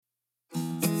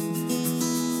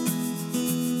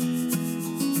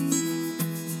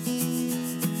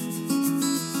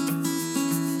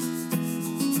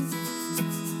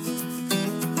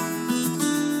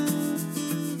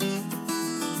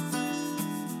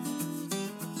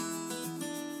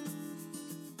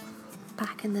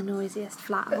back in the noisiest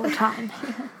flat of all time.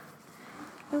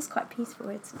 It was quite peaceful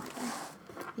here tonight though.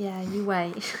 Yeah, you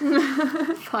wait.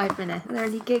 5 minutes. Are there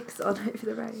any gigs on over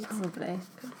the road? Probably.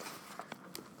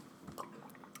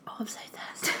 Oh, I'm so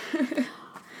thirsty.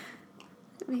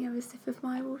 Let me have a sip of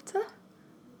my water.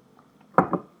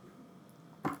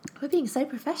 We're being so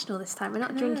professional this time. We're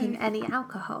not drinking any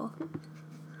alcohol.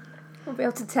 I'll be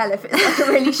able to tell if it's like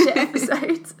a really shit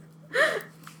episode.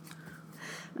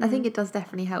 I think it does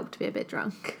definitely help to be a bit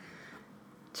drunk.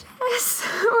 Yes.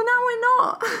 Well, now we're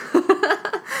not.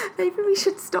 Maybe we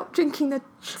should stop drinking the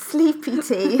sleepy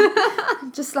tea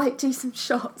and just like do some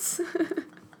shots.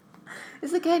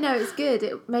 It's okay, no, it's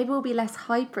good. Maybe we'll be less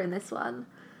hyper in this one.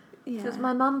 Yeah. Because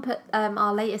my mum put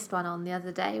our latest one on the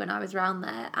other day when I was round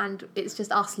there, and it's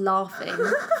just us laughing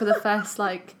for the first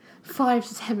like 5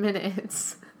 to 10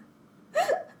 minutes.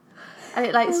 And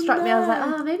it like struck me, I was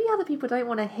like, maybe other people don't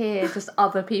want to hear just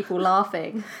other people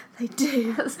laughing. They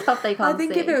do. At stuff they can't I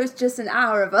think see. if it was just an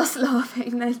hour of us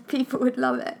laughing, then people would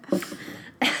love it.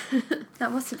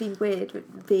 That must have been weird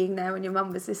with being there when your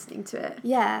mum was listening to it.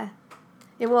 Yeah,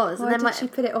 it was. Why and then did she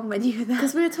put it on when you were there?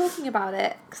 Because we were talking about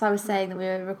it, because I was saying that we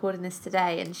were recording this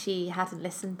today, and she hadn't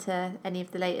listened to any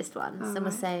of the latest ones, and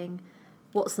was saying,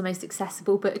 what's the most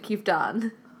accessible book you've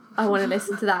done? I want to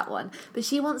listen to that one. But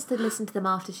she wants to listen to them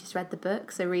after she's read the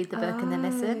book, so read the book and then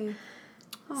listen.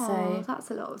 Oh, So that's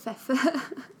a lot of effort.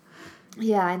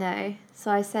 yeah, I know.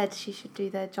 So I said she should do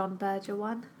the John Berger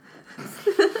one.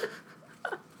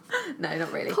 No,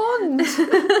 not really. Pond!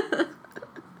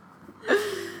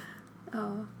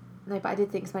 Oh. No, but I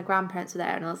did think, 'cause my grandparents were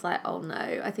there, and I was like, oh no,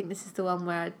 I think this is the one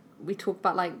where we talk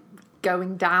about like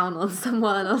going down on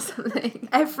someone or something.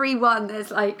 Everyone, there's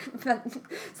like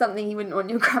something you wouldn't want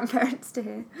your grandparents to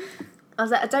hear. I was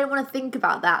like, I don't want to think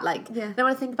about that. Like, Yeah. I don't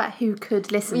want to think about who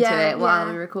could listen to it while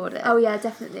we record it. Oh yeah,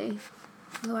 definitely.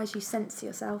 Otherwise you censor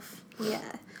yourself.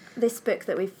 Yeah. This book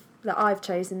that I've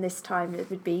chosen this time,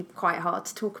 it would be quite hard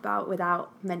to talk about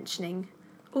without mentioning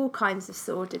all kinds of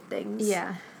sordid things.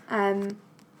 Yeah.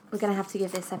 We're going to have to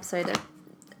give this episode a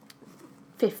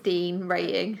 15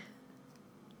 rating.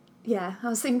 Yeah, I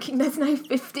was thinking there's no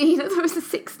 15, I thought it was a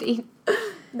 16.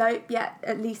 Nope, yeah,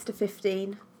 at least a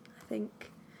 15, I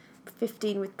think.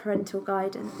 15 with parental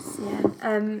guidance.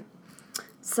 Yeah.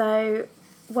 So,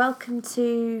 welcome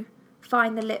to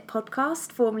Find the Lit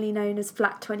podcast, formerly known as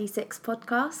Flat 26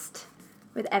 podcast,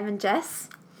 with Em and Jess.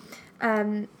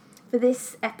 For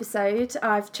this episode,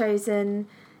 I've chosen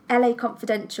LA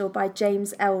Confidential by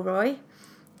James Ellroy,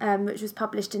 which was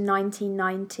published in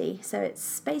 1990, so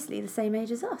it's basically the same age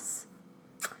as us.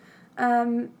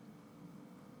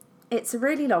 It's a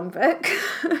really long book.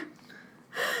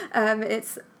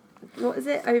 It's, what is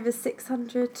it, over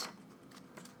 600?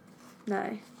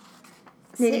 No.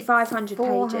 Nearly 500 pages.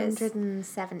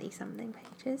 470 something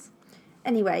pages.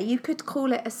 Anyway, you could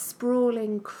call it a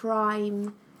sprawling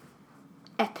crime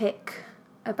epic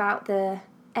about the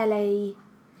LA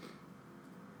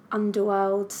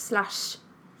underworld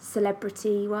 /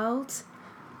 celebrity world.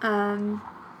 But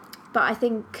I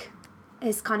think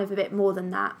it's kind of a bit more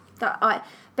than that. I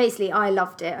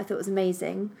loved it. I thought it was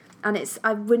amazing. And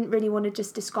I wouldn't really want to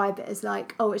just describe it as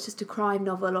like, oh, it's just a crime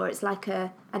novel, or it's like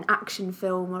an action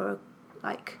film, or a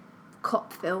like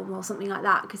cop film or something like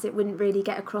that, because it wouldn't really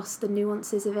get across the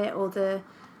nuances of it, or the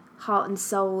heart and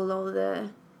soul, or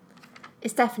the...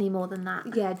 It's definitely more than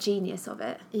that. Yeah, genius of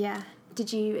it. Yeah.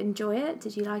 Did you enjoy it?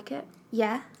 Did you like it?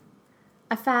 Yeah.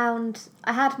 I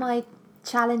had my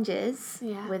challenges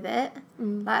with it.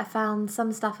 Mm. Like, I found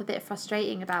some stuff a bit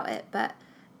frustrating about it, but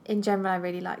in general I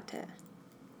really liked it.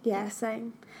 Yeah,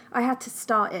 same. I had to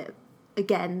start it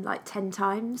again like 10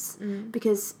 times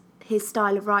because his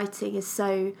style of writing is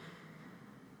so...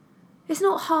 It's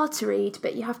not hard to read,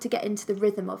 but you have to get into the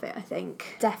rhythm of it, I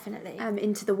think. Definitely.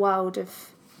 Into the world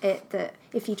of it, that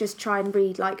if you just try and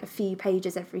read like a few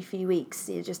pages every few weeks,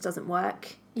 it just doesn't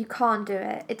work. You can't do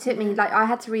it. It took me, like, I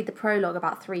had to read the prologue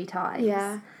about 3 times.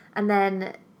 Yeah. And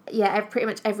then, yeah, pretty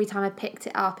much every time I picked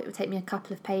it up, it would take me a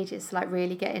couple of pages to, like,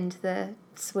 really get into the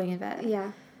swing of it.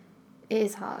 Yeah. It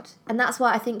is hard. And that's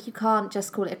why I think you can't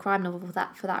just call it a crime novel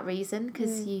for that reason,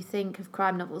 because you think of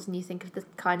crime novels and you think of the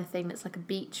kind of thing that's like a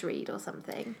beach read or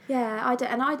something. Yeah, I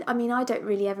don't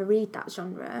really ever read that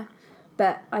genre,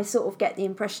 but I sort of get the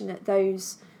impression that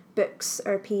those books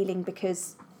are appealing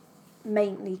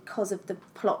mainly because of the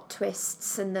plot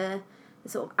twists and the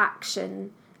sort of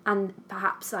action, and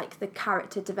perhaps like the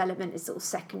character development is sort of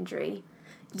secondary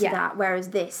to that, whereas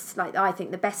this, like, I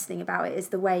think the best thing about it is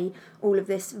the way all of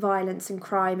this violence and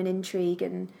crime and intrigue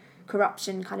and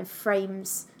corruption kind of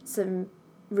frames some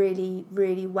really,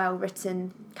 really well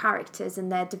written characters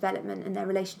and their development and their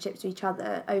relationship to each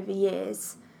other over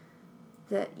years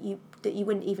that you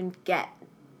wouldn't even get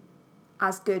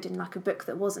as good in like a book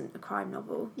that wasn't a crime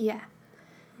novel. Yeah.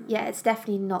 Yeah, it's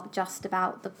definitely not just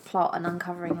about the plot and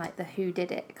uncovering like the who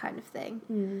did it kind of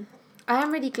thing. I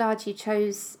am really glad you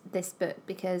chose this book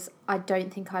because I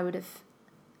don't think I would have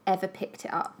ever picked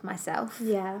it up myself.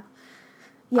 Yeah.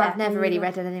 I've never really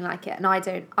read anything like it, and I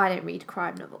don't read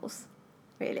crime novels,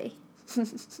 really.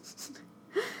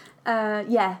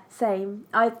 Yeah, same.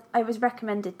 I was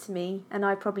recommended to me, and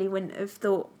I probably wouldn't have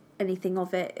thought anything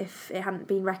of it if it hadn't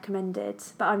been recommended.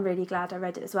 But I'm really glad I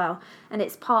read it as well, and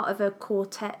it's part of a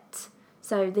quartet.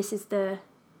 So this is the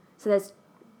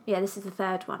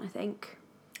third one, I think.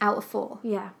 Out of 4.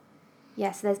 Yeah.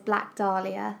 Yeah, so there's Black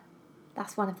Dahlia.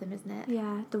 That's one of them, isn't it?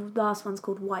 Yeah, the last one's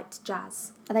called White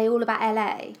Jazz. Are they all about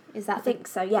LA? Is that I think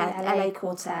so, yeah. LA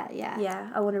Quartet, yeah.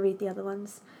 Yeah, I want to read the other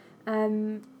ones.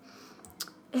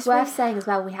 It's worth saying as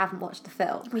well, we haven't watched the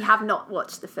film. We have not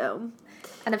watched the film.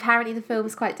 And apparently the film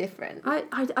is quite different.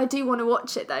 I do want to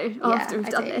watch it though, after we've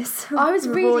done this. I was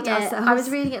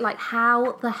reading it like,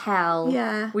 how the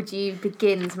hell would you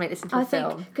begin to make this into a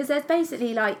film? Because there's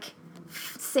basically like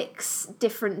 6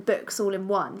 different books all in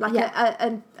one. Like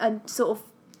a sort of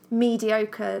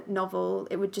mediocre novel,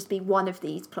 it would just be one of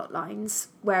these plot lines,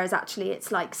 whereas actually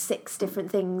it's like 6 different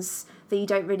things that you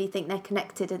don't really think they're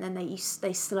connected, and then they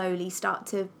slowly start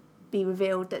to be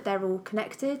revealed that they're all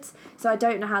connected. So I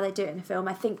don't know how they do it in a film.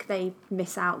 I think they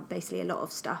miss out basically a lot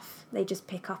of stuff. They just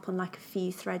pick up on like a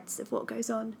few threads of what goes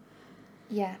on.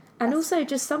 Yeah. And also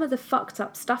just some of the fucked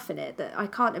up stuff in it that I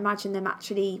can't imagine them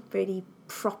actually really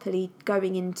properly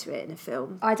going into it in a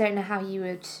film. I don't know how you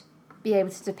would be able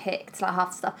to depict like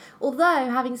half the stuff. Although,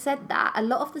 having said that, a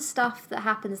lot of the stuff that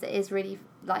happens that is really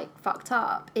like fucked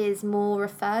up is more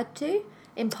referred to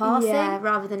in passing. Yeah,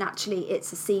 rather than actually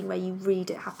it's a scene where you read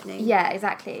it happening. Yeah,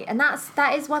 exactly. And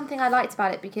that is one thing I liked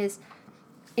about it, because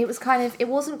it was it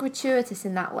wasn't gratuitous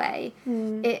in that way.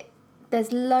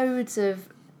 There's loads of,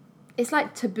 it's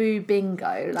like taboo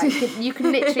bingo. Like you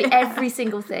can literally every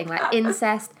single thing, like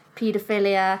incest,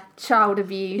 paedophilia, child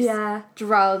abuse,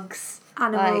 drugs,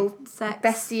 animal sex,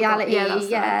 bestiality,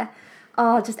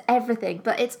 just everything.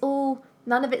 But it's all,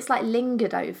 none of it's like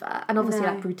lingered over, and obviously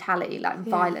like brutality, like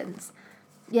violence.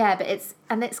 Yeah, but it's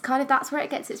kind of, that's where it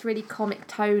gets its really comic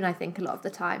tone, I think, a lot of the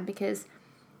time, because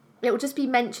it will just be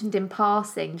mentioned in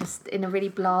passing, just in a really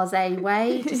blasé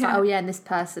way, just like, oh yeah, and this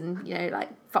person, you know, like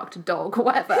fucked a dog or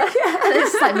whatever, and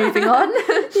it's just like moving on.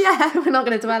 We're not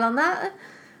going to dwell on that.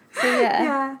 So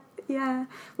yeah.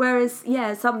 Whereas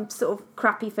some sort of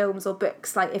crappy films or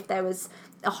books, like if there was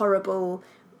a horrible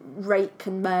rape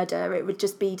and murder, it would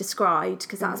just be described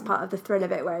because that's part of the thrill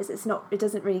of it. Whereas it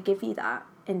doesn't really give you that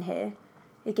in here.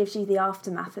 It gives you the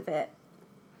aftermath of it.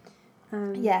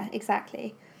 Yeah,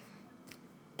 exactly.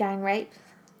 Gang rape.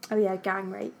 Oh yeah, gang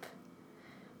rape.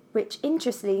 Which,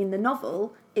 interestingly, in the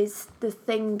novel, is the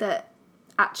thing that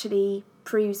actually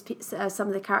proves some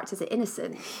of the characters are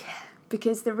innocent. Yeah.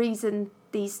 Because the reason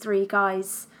these 3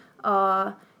 guys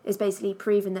is basically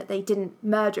proven that they didn't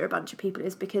murder a bunch of people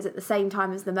is because at the same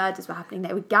time as the murders were happening,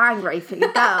 they were gang raping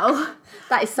a girl.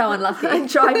 That is so unlucky. And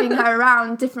driving her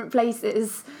around different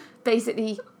places,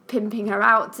 basically pimping her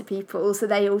out to people, so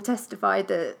they all testified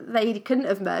that they couldn't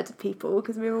have murdered people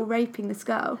because we were all raping this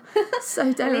girl.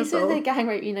 So terrible. At least with the gang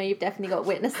rape, you know, you've definitely got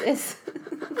witnesses.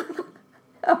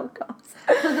 Oh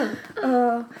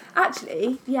god.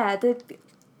 Actually,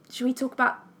 should we talk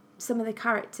about some of the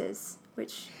characters,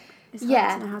 which is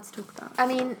hard to know how to talk about? I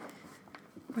mean,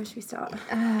 where should we start?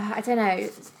 I don't know.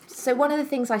 So one of the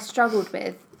things I struggled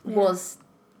with was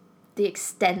the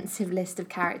extensive list of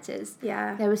characters.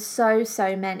 Yeah. There were so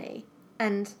many.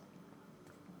 And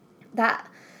that,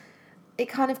 it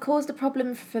kind of caused a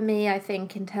problem for me, I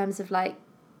think, in terms of like,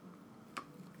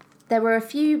 there were a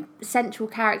few central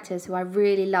characters who I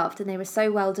really loved, and they were so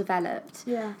well developed.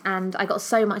 Yeah. And I got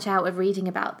so much out of reading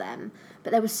about them.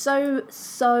 But there were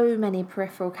so many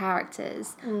peripheral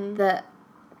characters that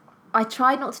I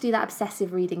tried not to do that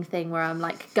obsessive reading thing where I'm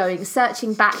like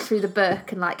searching back through the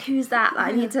book and like, who's that? Like,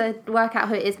 I need to work out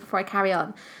who it is before I carry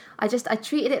on. I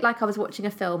treated it like I was watching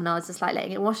a film, and I was just like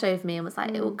letting it wash over me, and was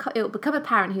like, it will become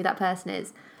apparent who that person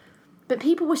is. But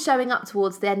people were showing up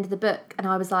towards the end of the book, and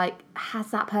I was like,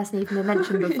 has that person even been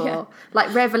mentioned before?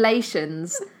 Like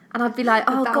revelations. And I'd be like,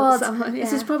 oh God,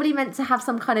 this is probably meant to have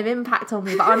some kind of impact on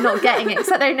me, but I'm not getting it because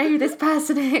I don't know who this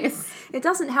person is. It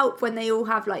doesn't help when they all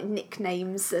have like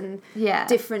nicknames and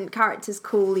different characters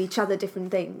call each other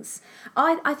different things.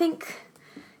 I think,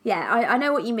 I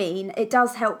know what you mean. It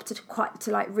does help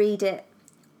to like read it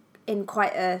in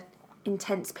quite a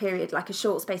intense period, like a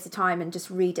short space of time, and just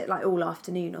read it like all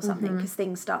afternoon or something, because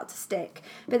things start to stick.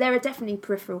 But there are definitely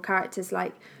peripheral characters,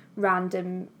 like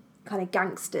random kind of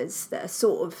gangsters that are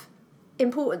sort of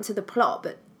important to the plot,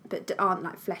 but aren't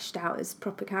like fleshed out as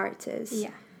proper characters.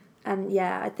 Yeah. And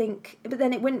I think, but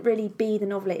then it wouldn't really be the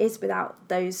novel it is without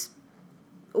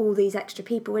all these extra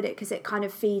people, would it? Because it kind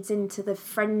of feeds into the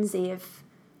frenzy of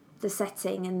the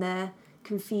setting and the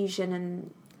confusion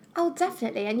and... Oh,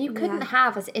 definitely. And you couldn't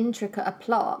have as intricate a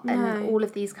plot and all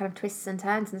of these kind of twists and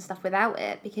turns and stuff without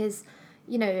it, because,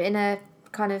 you know, in a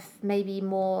kind of maybe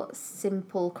more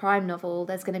simple crime novel,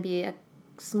 there's going to be a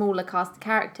smaller cast of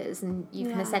characters, and you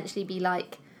can essentially be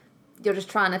like, you're just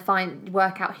trying to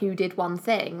work out who did one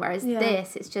thing, whereas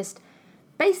this, it's just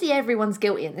basically everyone's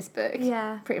guilty in this book.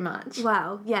 Yeah. Pretty much.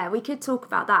 Well, yeah, we could talk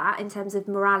about that in terms of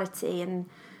morality and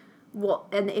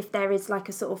if there is like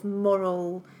a sort of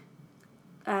moral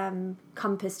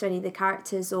compass to any of the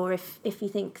characters, or if you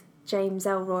think James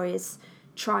Ellroy is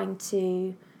trying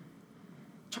to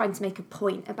make a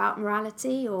point about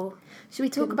morality, or should we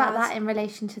talk about that in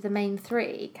relation to the main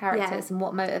three characters and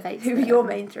what motivates them? Who are your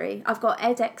main three? I've got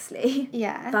Ed Exley,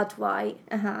 Bud White,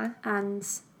 and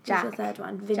Jack, who's the third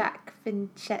one? Jack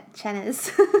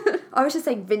Vincennes. I was just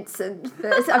saying Vincent,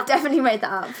 but I've definitely made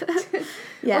that up.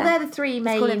 Well, they're the three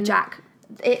main. Let's call him Jack.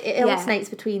 It alternates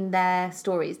between their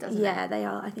stories, doesn't it? Yeah, they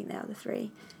are. I think they are the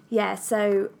three. Yeah,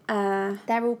 so...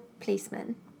 they're all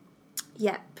policemen.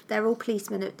 Yep, they're all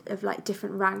policemen of like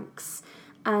different ranks.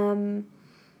 My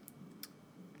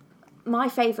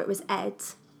favourite was Ed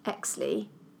Exley.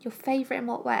 Your favourite in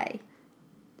what way?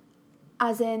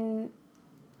 As in...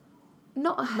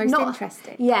 Not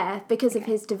interesting. Yeah, because of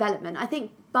his development. I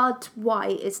think Bud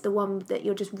White is the one that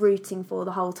you're just rooting for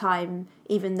the whole time,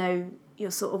 even though you're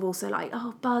sort of also like,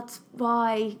 oh, Bud,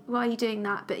 why are you doing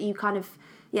that? But you kind of,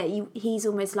 he's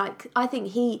almost like, I think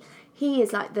he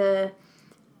is like the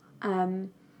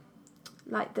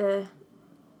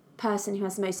person who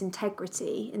has the most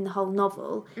integrity in the whole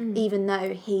novel, even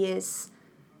though he is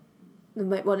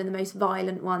one of the most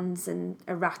violent ones and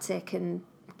erratic and,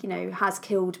 you know, has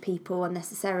killed people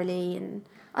unnecessarily. And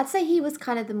I'd say he was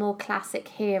kind of the more classic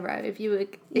hero. If you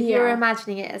were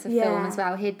imagining it as a film as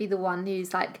well, he'd be the one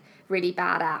who's like really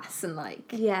badass and like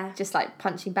just like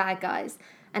punching bad guys.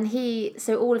 And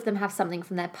so all of them have something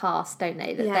from their past, don't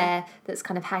they? That's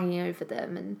kind of hanging over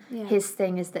them. And his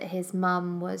thing is that his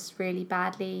mum was really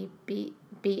badly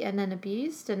beaten and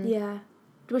abused. And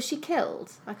was she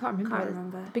killed? I can't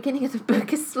remember. The beginning of the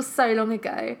book was so long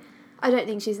ago. I don't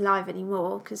think she's alive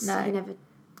anymore, because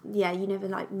you never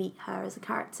like meet her as a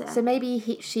character. So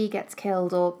maybe she gets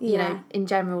killed, or you know, in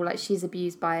general, like she's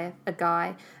abused by a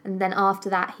guy, and then after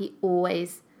that he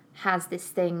always has this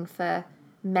thing for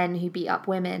men who beat up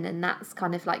women, and that's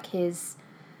kind of like his,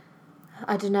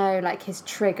 I don't know, like his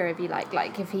trigger, if you like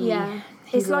if he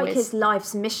it's like his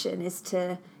life's mission is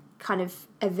to kind of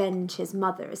avenge his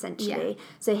mother, essentially.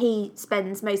 So he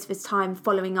spends most of his time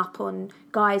following up on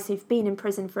guys who've been in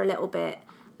prison for a little bit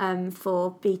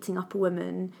for beating up a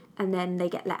woman, and then they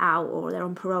get let out or they're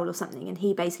on parole or something, and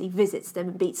he basically visits them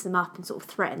and beats them up and sort of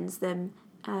threatens them,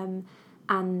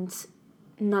 and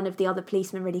none of the other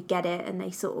policemen really get it, and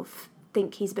they sort of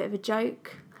think he's a bit of a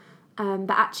joke, but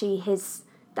actually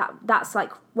that's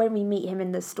like when we meet him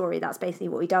in the story, that's basically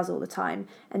what he does all the time.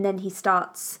 And then he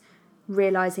starts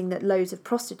realising that loads of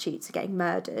prostitutes are getting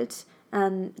murdered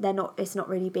and it's not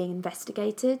really being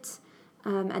investigated,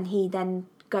 and he then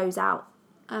goes out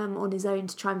on his own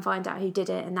to try and find out who did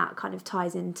it, and that kind of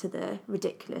ties into the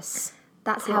ridiculous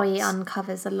that's plot. How he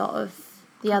uncovers a lot of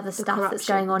the other stuff that's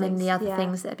going on in the other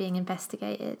things that are being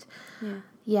investigated.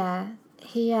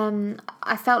 He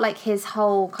I felt like his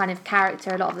whole kind of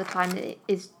character a lot of the time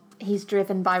he's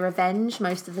driven by revenge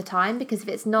most of the time, because if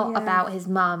it's not about his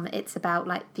mum, it's about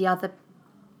like the other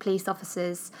police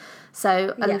officers.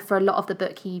 So for a lot of the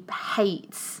book he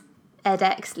hates Ed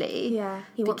Exley.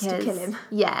 He wants to kill him.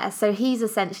 So he's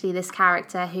essentially this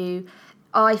character who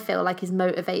I feel like is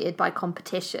motivated by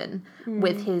competition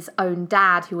with his own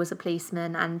dad, who was a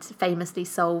policeman and famously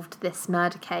solved this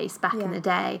murder case back in the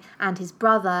day, and his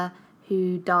brother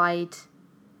who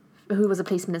was a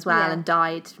policeman as well and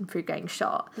died through getting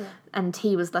shot, and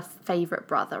he was the favourite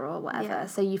brother or whatever.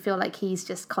 So you feel like he's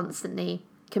just constantly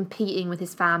competing with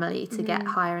his family to get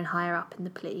higher and higher up in the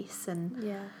police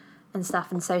and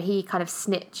stuff, and so he kind of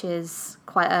snitches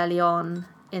quite early on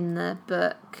in the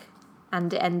book,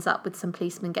 and it ends up with some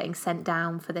policemen getting sent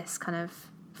down for this kind of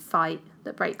fight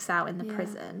that breaks out in the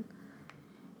prison.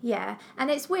 And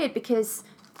it's weird because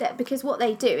because what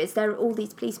they do is all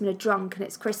these policemen are drunk and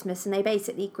it's Christmas, and they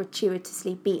basically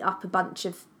gratuitously beat up a bunch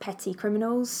of petty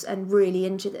criminals and really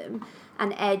injure them,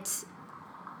 and Ed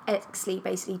Exley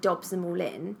basically dobs them all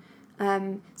in.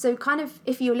 So kind of,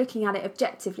 if you're looking at it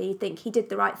objectively, you think he did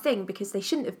the right thing, because they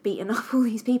shouldn't have beaten up all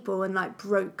these people and like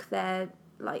broke all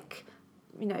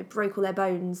their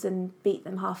bones and beat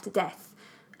them half to death,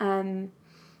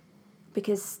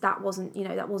 because that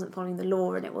wasn't following the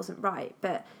law and it wasn't right.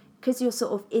 But because you're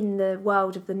sort of in the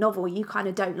world of the novel, you kind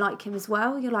of don't like him as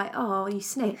well. You're like, oh, you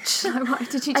snitch. Like, why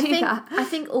did you do that? I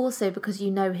think also because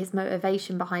his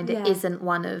motivation behind it isn't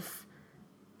one of...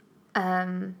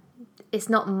 it's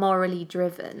not morally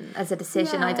driven as a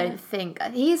decision, I don't think.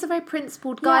 He is a very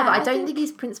principled guy, but I don't think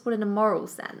he's principled in a moral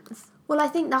sense. Well, I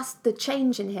think that's the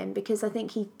change in him, because I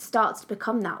think he starts to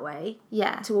become that way.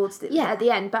 Towards at the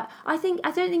end. But I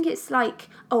don't think it's like,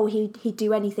 oh, he'd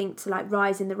do anything to like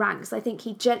rise in the ranks. I think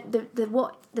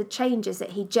the change is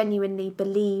that he genuinely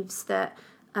believes that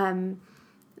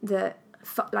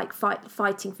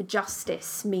fighting for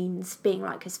justice means being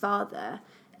like his father,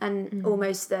 and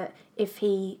almost that if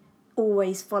he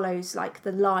always follows like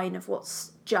the line of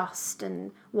what's just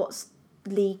and what's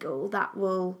legal, that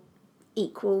will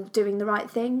equal doing the right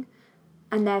thing,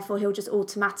 and therefore he'll just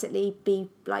automatically be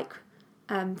like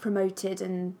promoted,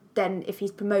 and then if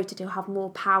he's promoted he'll have more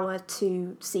power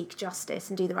to seek justice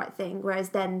and do the right thing, whereas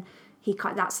then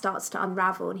that starts to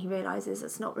unravel and he realises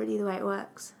that's not really the way it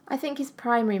works. I think his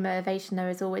primary motivation though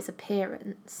is always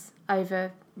appearance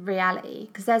over reality,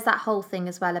 because there's that whole thing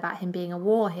as well about him being a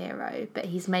war hero, but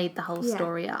he's made the whole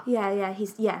story up.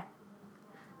 It's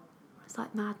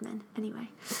like Mad Men anyway.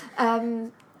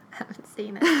 Haven't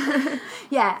seen it.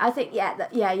 I think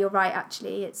you're right,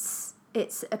 actually. It's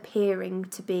appearing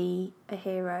to be a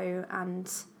hero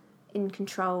and in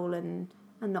control and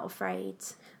not afraid.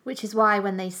 Which is why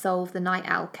when they solve the Night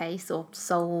Owl case, or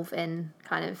solve in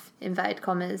kind of inverted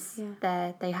commas,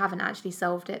 they haven't actually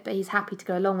solved it, but he's happy to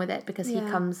go along with it because he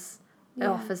comes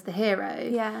off as the hero.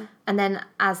 Yeah. And then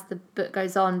as the book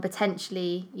goes on,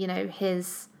 potentially,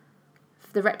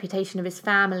 the reputation of his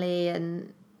family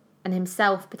and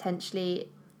himself potentially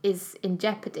is in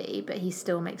jeopardy, but he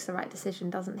still makes the right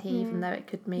decision, doesn't he? Even though it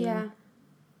could mean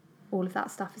all of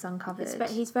that stuff is uncovered.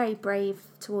 But he's very brave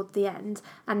toward the end,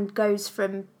 and goes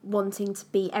from wanting to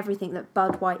be everything that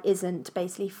Bud White isn't,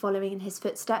 basically following in his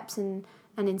footsteps and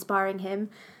inspiring him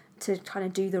to kind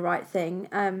of do the right thing.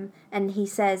 And he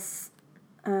says,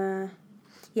 there's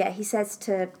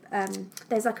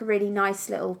like a really nice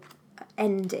little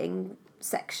ending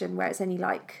section where it's only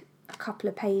like a couple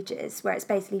of pages, where it's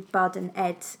basically Bud and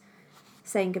Ed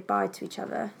saying goodbye to each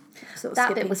other. Sort of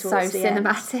that bit was so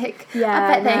cinematic. End. Yeah, I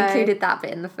bet they included that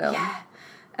bit in the film. Yeah.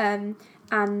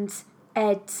 And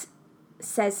Ed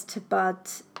says to Bud,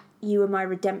 "You are my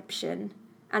redemption,"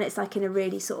 and it's like in a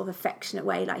really sort of affectionate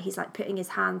way, like he's like putting his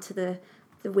hand to the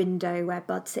window where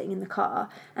Bud's sitting in the car.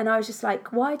 And I was just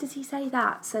like, why does he say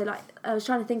that? So like I was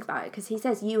trying to think about it, because he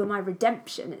says, "You are my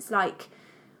redemption." It's like,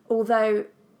 although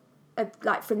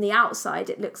like from the outside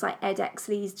it looks like Ed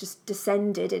Exley's just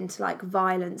descended into like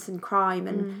violence and crime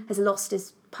and has lost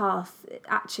his path,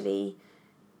 actually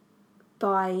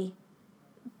by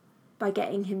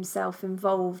getting himself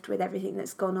involved with everything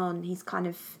that's gone on, he's kind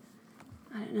of,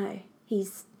 I don't know,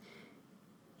 he's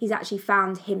actually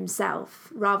found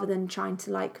himself, rather than trying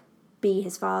to like be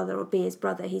his father or be his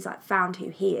brother. He's like found who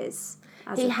he is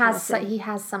as a person. He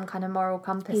has some kind of moral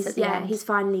compass at the end. He's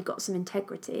finally got some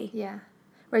integrity. Yeah.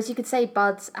 Whereas you could say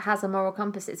Bud has a moral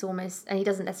compass, it's almost, and he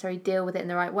doesn't necessarily deal with it in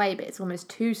the right way, but it's almost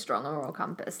too strong a moral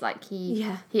compass. Like he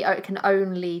can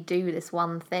only do this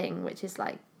one thing, which is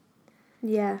like,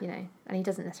 and he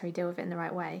doesn't necessarily deal with it in the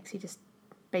right way, because he just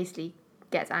basically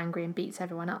gets angry and beats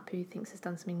everyone up who thinks has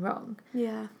done something wrong.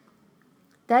 Yeah.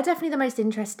 They're definitely the most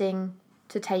interesting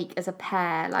to take as a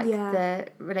pair, like the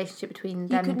relationship between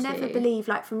them two. You could never believe,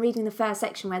 like from reading the first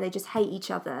section where they just hate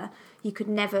each other, you could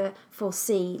never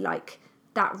foresee like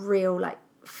that real like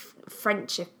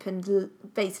friendship and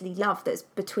basically love that's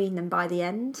between them by the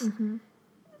end.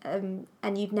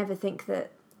 And you'd never think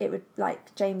that it would,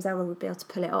 like, James Elroy would be able to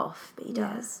pull it off, but he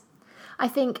does. I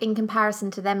think in comparison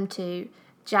to them two,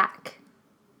 Jack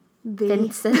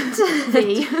Vincent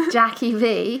Jackie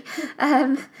V,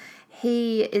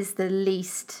 he is the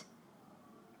least,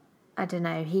 I don't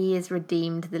know, he is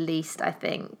redeemed the least, I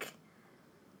think.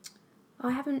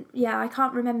 I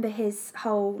can't remember his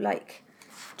whole like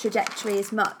trajectory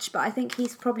as much, but I think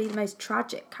he's probably the most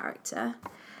tragic character.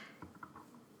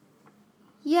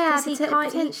 Yeah,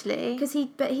 potentially. Because he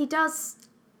does.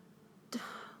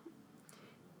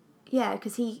 Yeah,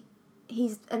 because he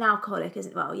he's an alcoholic,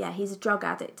 isn't well, yeah, he's a drug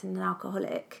addict and an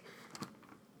alcoholic,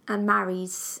 and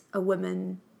marries a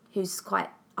woman who's quite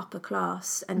upper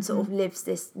class and sort of lives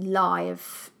this lie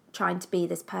of trying to be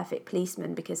this perfect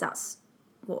policeman because that's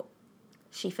what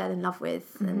she fell in love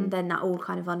with, and then that all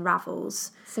kind of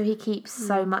unravels. So he keeps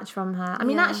so much from her. I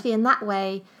mean, actually, in that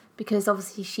way, because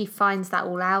obviously she finds that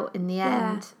all out in the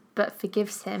end, but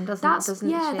forgives him, doesn't she?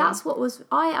 That's what was.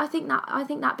 I think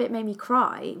that bit made me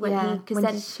cry when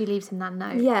she leaves him that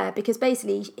note. Yeah, because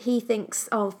basically he thinks,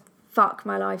 oh fuck,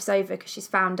 my life's over because she's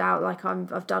found out like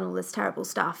I've done all this terrible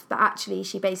stuff. But actually,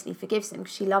 she basically forgives him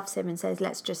because she loves him and says,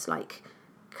 let's just like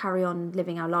carry on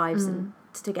living our lives and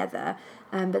together.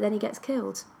 But then he gets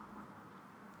killed.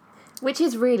 Which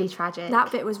is really tragic.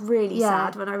 That bit was really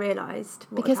sad when I realised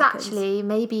what because happened. Actually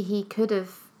maybe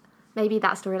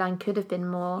that storyline could have been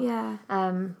more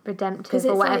redemptive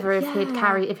or whatever if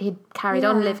he'd carried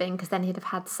on living, because then he'd have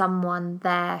had someone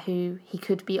there who he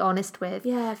could be honest with.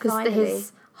 Yeah, because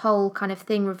his whole kind of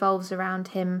thing revolves around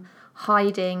him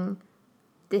hiding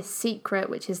this secret,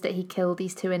 which is that he killed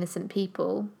these two innocent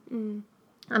people.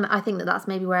 And I think that's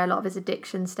maybe where a lot of his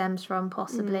addiction stems from,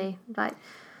 possibly. But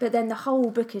then the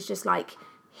whole book is just like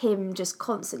him just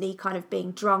constantly kind of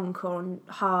being drunk or on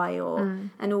high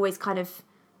and always kind of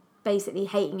basically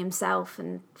hating himself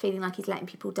and feeling like he's letting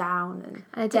people down.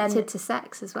 And addicted to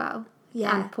sex as well.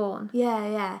 Yeah. And porn.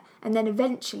 Yeah. And then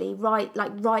eventually,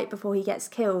 right before he gets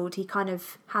killed, he kind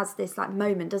of has this like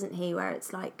moment, doesn't he, where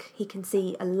it's like he can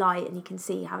see a light and he can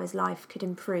see how his life could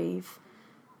improve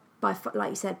by, like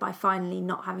you said, by finally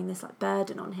not having this like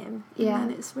burden on him. Yeah.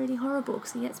 And it's really horrible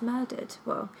because he gets murdered.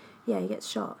 Well, yeah, he gets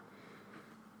shot.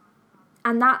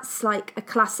 And that's like a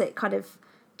classic kind of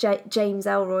James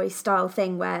Ellroy style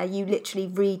thing where you literally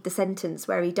read the sentence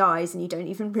where he dies and you don't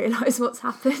even realise what's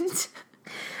happened.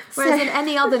 Whereas in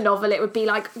any other novel, it would be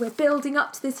like, we're building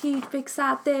up to this huge, big,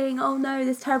 sad thing. Oh no,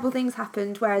 this terrible thing's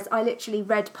happened. Whereas I literally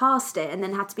read past it and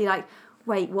then had to be like,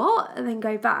 wait, what? And then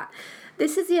go back.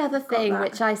 This is the other thing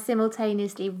which I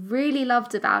simultaneously really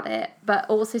loved about it, but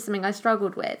also something I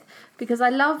struggled with, because I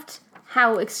loved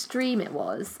how extreme it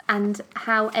was and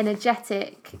how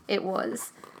energetic it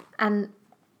was, and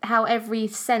how every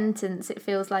sentence it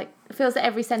feels that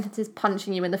every sentence is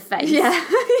punching you in the face. Yeah.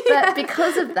 But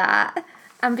because of that,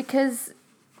 and because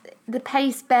the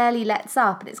pace barely lets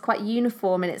up and it's quite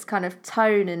uniform in its kind of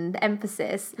tone and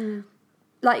emphasis,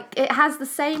 like it has the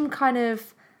same kind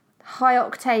of high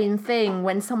octane thing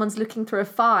when someone's looking through a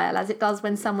file as it does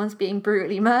when someone's being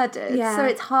brutally murdered. Yeah. So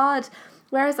it's hard.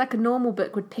 Whereas like a normal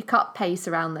book would pick up pace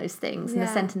around those things and the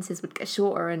sentences would get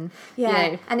shorter and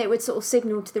and it would sort of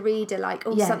signal to the reader like,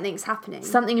 something's happening.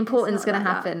 Something important is going to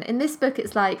happen. In this book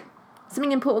it's like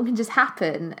something important can just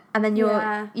happen and then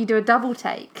you do a double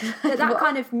take. But that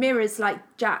kind of mirrors like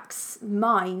Jack's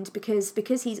mind because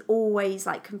he's always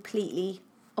like completely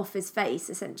off his face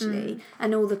essentially,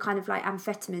 and all the kind of like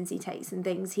amphetamines he takes and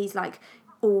things, he's like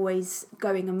always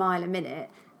going a mile a minute.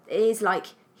 It is like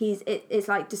it's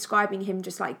like describing him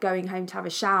just like going home to have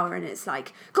a shower, and it's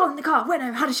like got in the car, went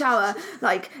home, had a shower,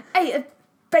 like ate a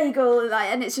bagel, like,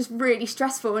 and it's just really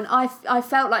stressful, and I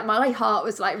felt like my heart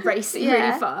was like racing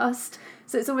really fast.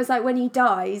 So it's almost like when he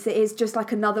dies, it is just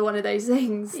like another one of those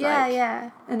things. And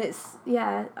it's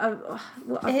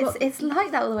it's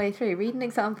like that all the way through. Read an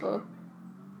example.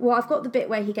 Well, I've got the bit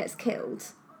where he gets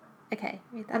killed. Okay,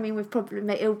 read that. I mean, we've probably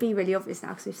it'll be really obvious now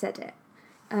because we've said it.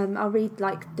 I'll read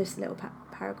like this little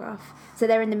paragraph. So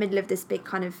they're in the middle of this big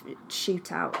kind of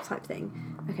shootout type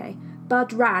thing. Okay.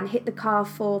 Bud ran, hit the car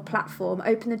 4 platform,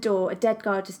 opened the door, a dead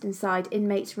guard just inside,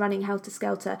 inmates running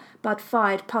helter-skelter. Bud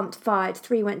fired, pumped, fired,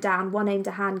 3 went down, 1 aimed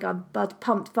a handgun. Bud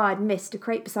pumped, fired, missed, a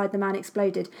crate beside the man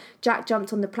exploded. Jack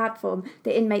jumped on the platform,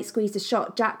 the inmate squeezed a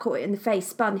shot, Jack caught it in the face,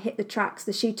 spun, hit the tracks,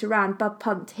 the shooter ran, Bud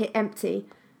pumped, hit empty.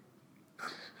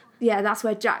 Yeah, that's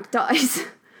where Jack dies.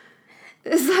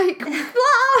 It's like,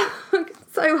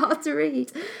 so hard to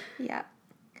read. Yeah.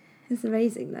 It's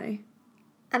amazing though.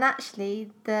 And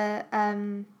actually,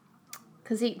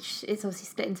 because it's obviously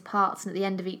split into parts, and at the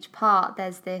end of each part,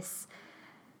 there's this.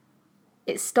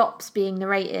 It stops being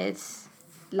narrated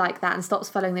like that and stops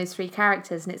following those 3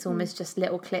 characters, and it's almost just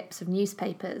little clips of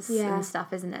newspapers and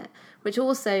stuff, isn't it? Which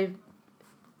also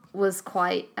was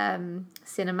quite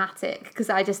cinematic, because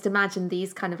I just imagined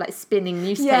these kind of like spinning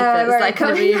newspapers like in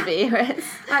a movie.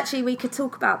 Actually, we could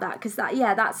talk about that because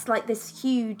that's like this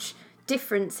huge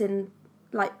difference in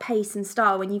like pace and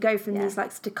style when you go from these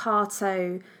like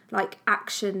staccato, like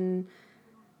action,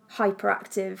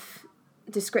 hyperactive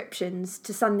descriptions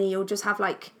to suddenly you'll just have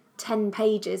like 10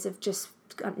 pages of just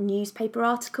newspaper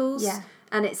articles. Yeah.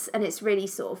 And it's really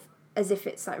sort of as if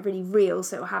it's like really real,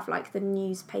 so it'll have like the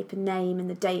newspaper name and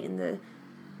the date and the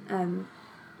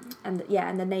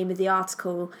and the name of the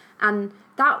article, and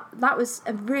that was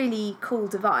a really cool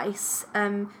device.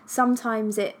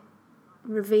 Sometimes it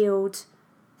revealed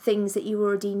things that you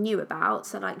already knew about,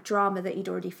 so like drama that you'd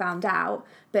already found out,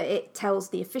 but it tells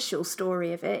the official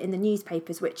story of it in the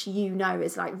newspapers, which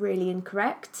is like really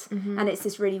incorrect. And it's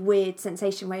this really weird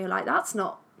sensation where you're like, that's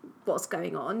not what's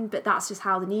going on, but that's just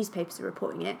how the newspapers are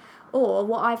reporting it. Or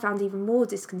what I found even more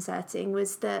disconcerting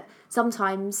was that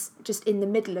sometimes just in the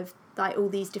middle of like all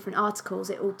these different articles,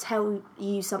 it will tell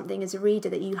you something as a reader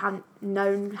that you hadn't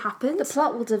known happened. The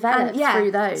plot will develop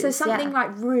through those. So something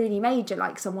like really major,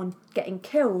 like someone getting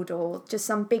killed or just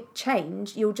some big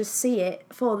change, you'll just see it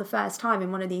for the first time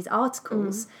in one of these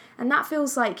articles. And that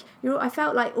feels like, I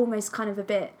felt like almost kind of a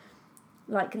bit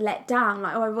like let down,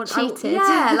 like cheated.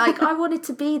 Like I wanted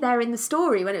to be there in the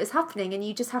story when it was happening, and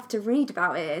you just have to read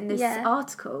about it in this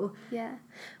article. Yeah,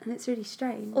 and it's really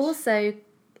strange. Also,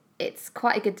 it's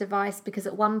quite a good device because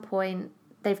at one point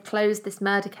they've closed this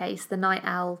murder case, the Night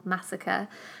Owl massacre,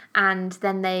 and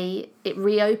then it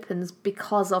reopens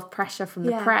because of pressure from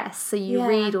the press. So you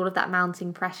read all of that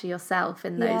mounting pressure yourself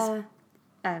in those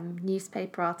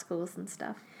newspaper articles and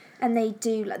stuff. And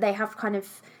they have kind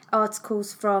of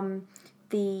articles from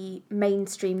the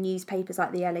mainstream newspapers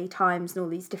like the LA Times and all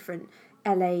these different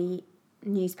LA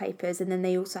newspapers, and then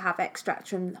they also have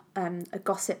extracts from a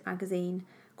gossip magazine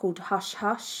called Hush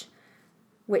Hush,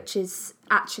 which is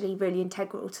actually really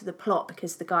integral to the plot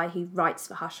because the guy who writes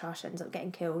for Hush Hush ends up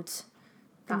getting killed.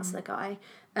 That's the guy.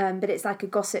 But it's like a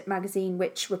gossip magazine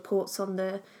which reports on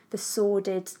the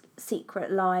sordid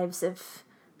secret lives of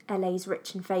LA's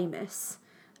rich and famous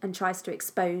and tries to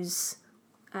expose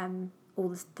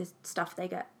all the stuff they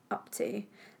get up to.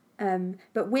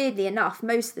 But weirdly enough,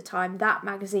 most of the time that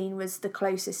magazine was the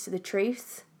closest to the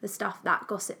truth, the stuff that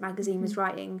gossip magazine was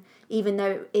writing, even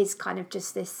though it is kind of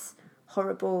just this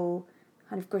horrible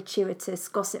kind of gratuitous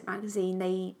gossip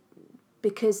magazine.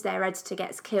 Because their editor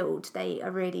gets killed, they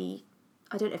are really,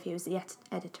 I don't know if he was the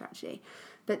editor actually,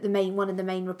 but one of the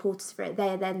main reporters for it,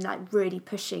 they're then like really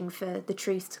pushing for the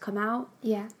truth to come out.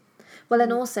 Yeah. Well,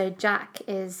 and also Jack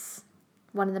is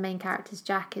one of the main characters.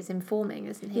 Jack is informing,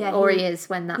 isn't he? Or he is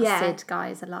when that Sid guy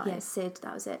is alive. Yeah, Sid,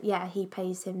 that was it. Yeah, he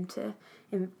pays him to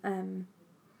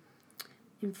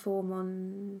inform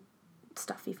on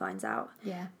stuff he finds out.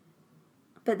 Yeah.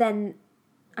 But then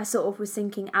I sort of was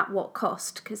thinking, at what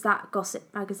cost? Because that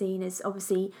gossip magazine is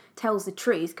obviously tells the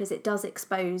truth because it does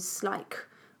expose like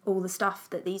all the stuff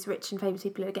that these rich and famous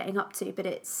people are getting up to, but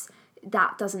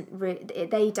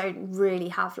they don't really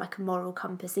have like a moral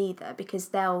compass either, because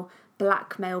they'll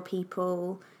blackmail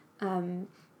people,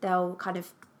 they'll kind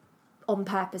of on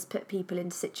purpose put people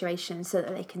into situations so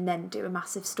that they can then do a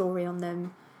massive story on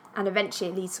them, and eventually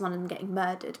it leads to one of them getting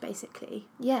murdered, basically.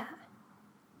 Yeah.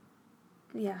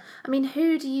 Yeah. I mean,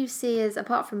 who do you see as,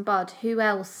 apart from Bud, who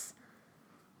else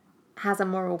has a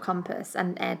moral compass,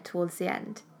 and Ed towards the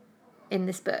end in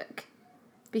this book?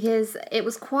 Because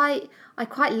I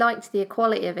quite liked the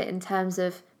equality of it in terms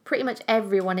of pretty much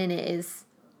everyone in it is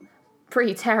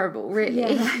pretty terrible,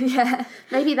 really. Yeah.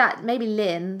 Maybe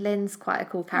Lynn's quite a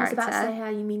cool character. I was about to say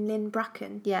her, you mean Lynn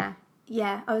Bracken? Yeah.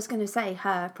 Yeah, I was going to say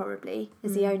her probably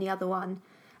is the only other one.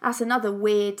 That's another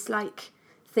weird like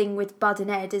thing with Bud and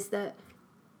Ed, is that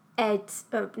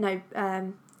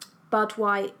Bud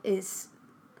White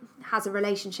has a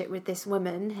relationship with this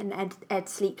woman, and Ed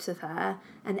sleeps with her,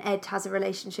 and Ed has a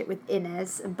relationship with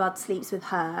Inez, and Bud sleeps with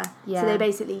her. Yeah. So they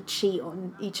basically cheat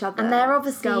on each other. And they're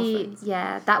obviously,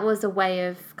 that was a way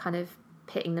of kind of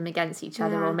pitting them against each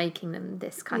other, or making them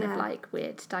this kind of like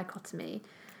weird dichotomy.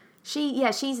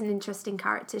 She's an interesting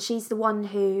character. She's the one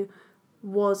who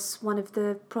was one of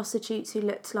the prostitutes who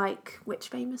looked like, which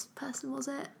famous person was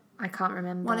it? I can't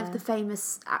remember. One of the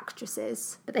famous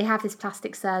actresses. But they have this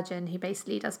plastic surgeon who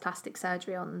basically does plastic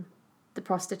surgery on the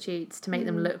prostitutes to make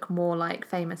them look more like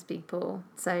famous people.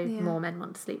 So more men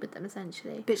want to sleep with them,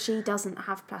 essentially. But she doesn't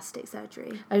have plastic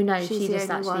surgery. Oh no, she just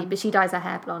actually... But she dyes her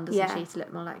hair blonde, doesn't she, to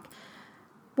look more like...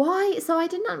 Why? So I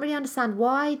did not really understand.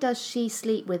 Why does she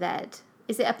sleep with Ed?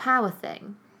 Is it a power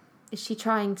thing? Is she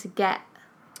trying to get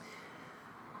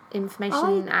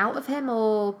information out of him,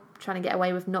 or trying to get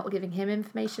away with not giving him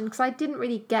information? Because I didn't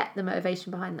really get the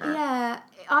motivation behind that. Yeah,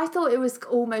 I thought it was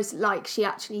almost like she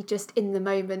actually just in the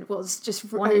moment was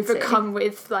just overcome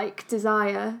with like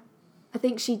desire. I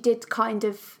think she did kind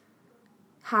of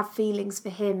have feelings for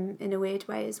him in a weird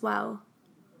way as well.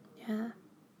 Yeah.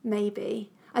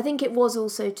 Maybe. I think it was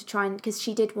also to try and, because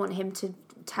she did want him to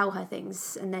tell her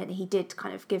things, and then he did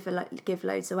kind of give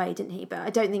loads away, didn't he? But I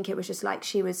don't think it was just like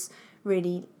she was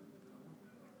really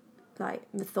like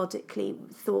methodically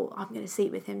thought, I'm going to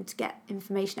sleep with him to get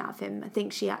information out of him. I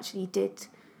think she actually did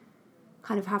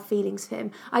kind of have feelings for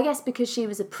him. I guess because she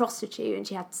was a prostitute and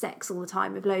she had sex all the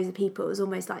time with loads of people, it was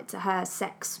almost like to her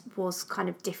sex was kind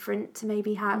of different to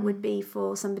maybe how it would be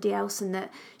for somebody else, and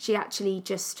that she actually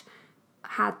just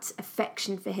had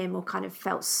affection for him or kind of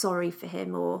felt sorry for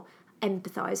him or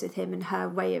empathise with him, and her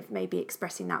way of maybe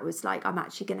expressing that was like, I'm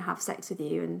actually going to have sex with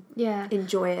you and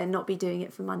enjoy it and not be doing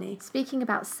it for money. Speaking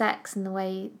about sex and the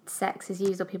way sex is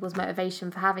used or people's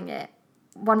motivation for having it,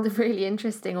 one of the really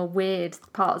interesting or weird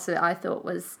parts of it I thought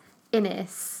was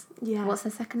Ines. Yeah. What's her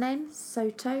second name?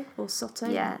 Soto or Soto?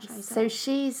 Yeah. So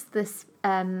she's this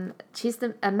a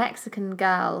Mexican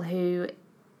girl who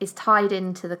is tied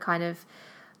into the kind of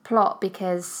plot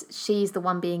because she's the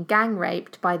one being gang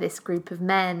raped by this group of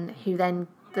men who then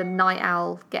the night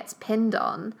owl gets pinned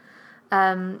on.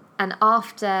 And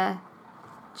after,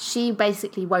 she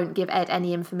basically won't give Ed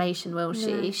any information, will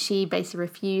she? No. She basically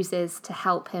refuses to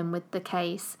help him with the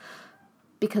case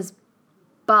because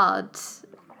Bud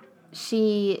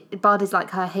is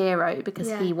like her hero because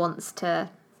he wants to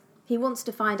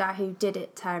find out who did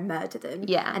it to her and murder them.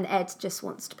 Yeah. And Ed just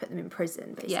wants to put them in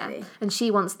prison, basically. Yeah. And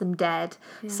she wants them dead.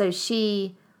 Yeah. So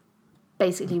she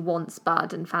basically wants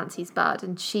Bud and fancies Bud,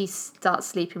 and she starts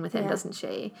sleeping with him, doesn't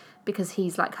she? Because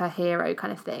he's like her hero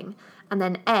kind of thing. And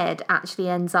then Ed actually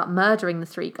ends up murdering the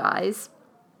three guys,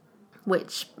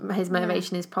 which his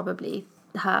motivation is probably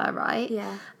her, right?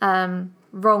 Yeah.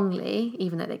 Wrongly,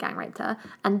 even though they gang raped her.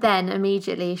 And then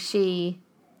immediately she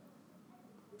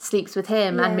sleeps with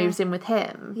him and moves in with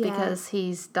him because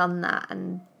he's done that.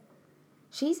 And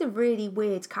she's a really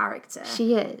weird character.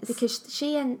 She is.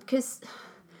 Because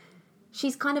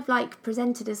she's kind of like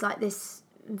presented as like this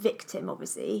victim,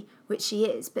 obviously, which she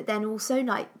is, but then also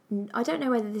like, I don't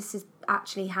know whether this is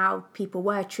actually how people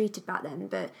were treated back then,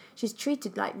 but she's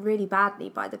treated like really badly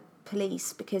by the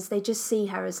police because they just see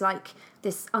her as like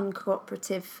this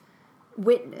uncooperative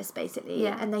witness, basically,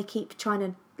 and they keep trying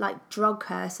to like drug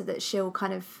her so that she'll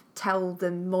kind of tell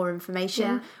them more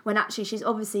information when actually she's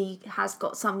obviously has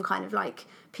got some kind of like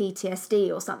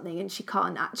PTSD or something, and she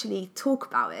can't actually talk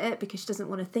about it because she doesn't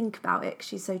want to think about it because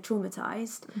she's so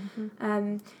traumatized.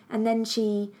 And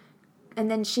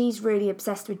then she's really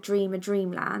obsessed with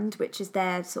Dreamland, which is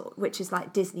which is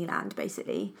like Disneyland,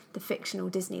 basically the fictional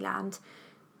Disneyland,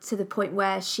 to the point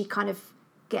where she kind of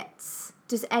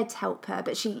does Ed help her,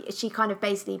 but she kind of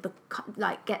basically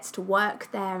gets to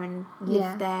work there and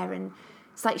live there, and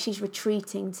it's like she's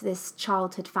retreating to this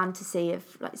childhood fantasy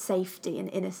of like safety and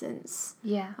innocence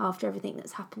after everything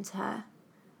that's happened to her,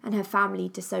 and her family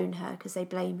disown her because they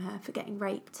blame her for getting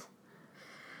raped.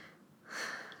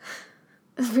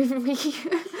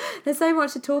 There's so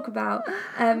much to talk about.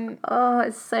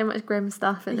 It's so much grim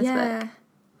stuff in this book.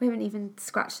 We haven't even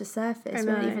scratched the surface. We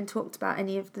haven't even talked about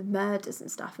any of the murders and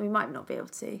stuff. We might not be able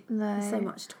to. No. There's so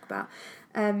much to talk about.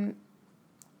 How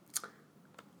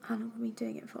long were we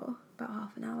doing it for? About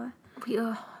half an hour.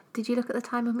 Did you look at the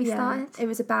time when we started? It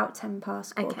was about 10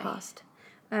 past, quarter past.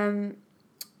 Can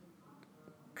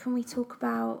we talk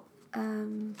about...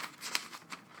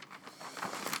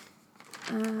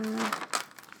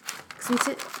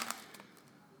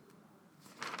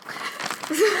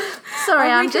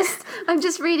 Sorry, I'm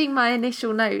just reading my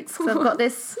initial notes. So I've got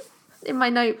this in my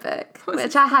notebook,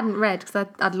 which I hadn't read because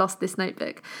I'd lost this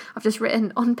notebook. I've just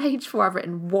written, on page 4, I've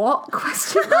written, what? ?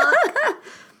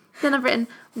 Then I've written,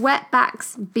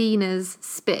 wetbacks, beaners,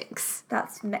 spics.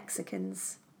 That's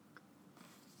Mexicans.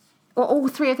 Or all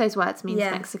three of those words means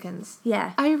Mexicans?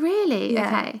 Yeah. Oh, really? Yeah.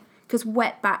 Okay. Because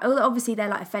wetback, obviously they're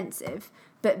like offensive,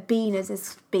 but beaners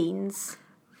is beans.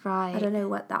 Right. I don't know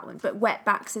what that one, but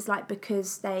wetbacks is like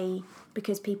because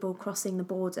people crossing the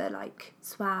border like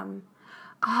swam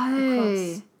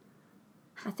across.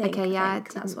 I think. Okay, I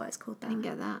think that's why it's called that. I didn't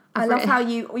get that. I love how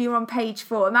you're on page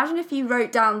 4. Imagine if you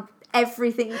wrote down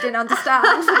everything you didn't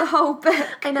understand for the whole book.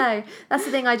 I know. That's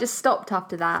the thing. I just stopped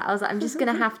after that. I was like, I'm just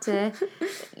going to have to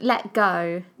let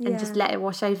go and just let it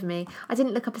wash over me. I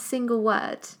didn't look up a single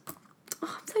word.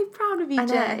 Oh, I'm so proud of you,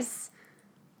 Jess.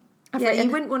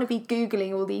 You wouldn't want to be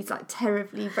Googling all these like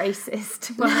terribly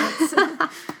racist words.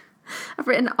 I've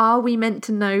written, are we meant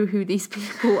to know who these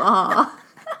people are? ?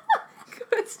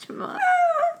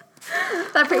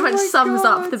 That pretty much sums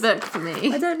up the book for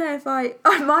me. I don't know if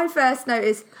my first note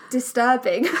is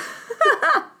disturbing.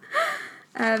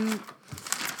 I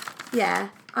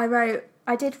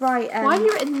did write... Why have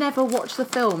you written never watch the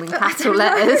film in capital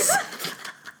letters?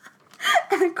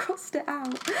 And I crossed it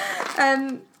out.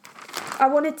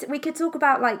 We could talk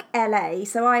about like LA.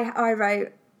 So I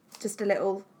wrote just a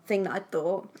little thing that I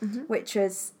thought, which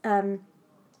was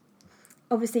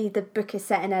obviously the book is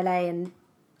set in LA, and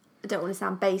I don't want to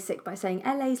sound basic by saying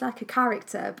LA's like a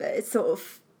character, but it's sort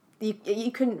of,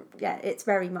 you couldn't, it's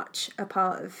very much a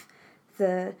part of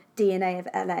the DNA of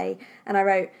LA. And I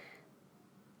wrote,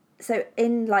 so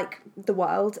in like the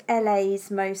world,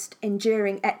 LA's most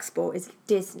enduring export is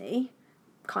Disney,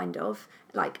 kind of,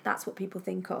 like that's what people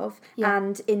think of. Yeah.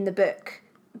 And in the book,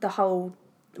 the whole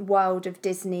world of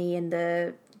Disney and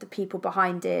the people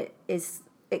behind it is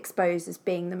exposed as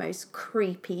being the most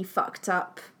creepy, fucked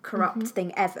up, corrupt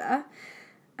thing ever.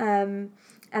 And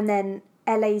then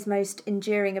LA's most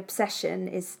enduring obsession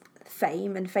is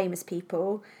fame and famous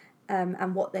people,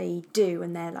 and what they do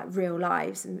and their like real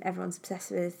lives, and everyone's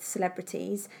obsessed with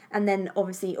celebrities. And then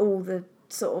obviously all the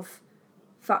sort of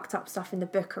fucked up stuff in the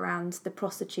book around the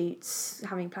prostitutes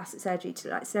having plastic surgery to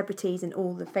like celebrities, and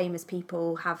all the famous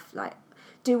people have like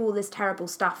do all this terrible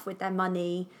stuff with their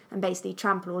money and basically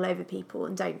trample all over people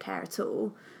and don't care at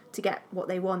all to get what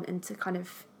they want and to kind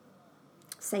of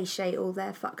satiate all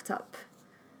their fucked up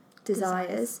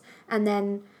desires. And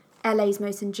then LA's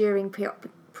most enduring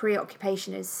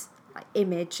preoccupation is like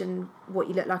image and what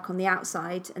you look like on the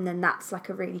outside, and then that's like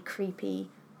a really creepy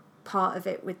part of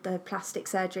it with the plastic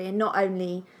surgery, and not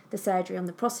only the surgery on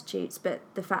the prostitutes, but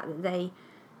the fact that they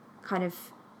kind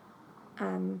of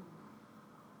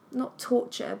not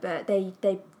torture, but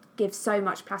they give so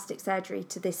much plastic surgery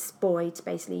to this boy to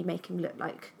basically make him look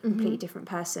like a completely different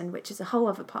person, which is a whole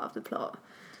other part of the plot.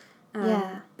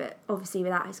 But obviously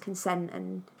without his consent,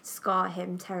 and scar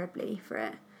him terribly for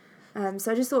it.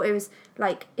 So I just thought it was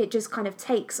like, it just kind of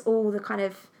takes all the kind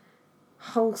of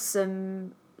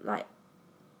wholesome, like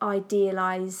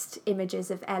idealised images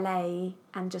of LA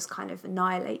and just kind of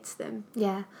annihilates them.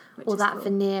 Yeah, or that cool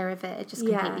veneer of it just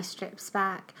completely strips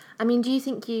back. I mean, do you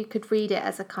think you could read it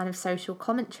as a kind of social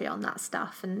commentary on that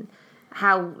stuff, and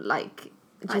how, like,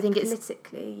 do you think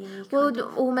politically, it's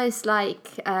almost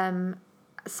like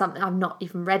something, I've not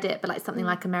even read it, but like something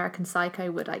like American Psycho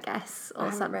would, I guess,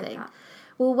 or something.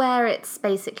 Well, where it's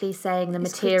basically saying the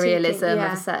materialism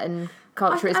of a certain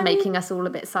culture is making us all a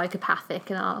bit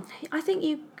psychopathic, and I think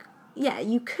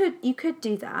you could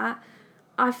do that.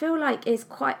 I feel like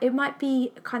it might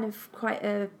be kind of quite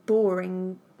a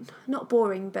boring, not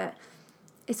boring, but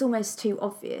it's almost too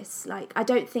obvious. Like, I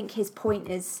don't think his point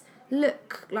is,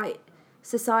 look, like,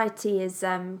 society is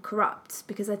corrupt,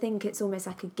 because I think it's almost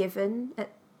like a given. But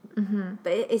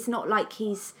it's not like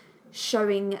he's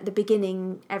showing at the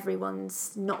beginning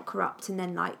everyone's not corrupt and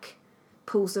then like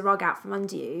pulls the rug out from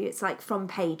under you. It's like from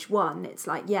page 1, it's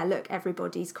like, yeah, look,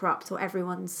 everybody's corrupt, or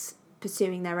everyone's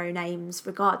pursuing their own aims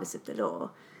regardless of the law.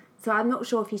 So I'm not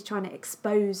sure if he's trying to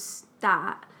expose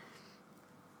that.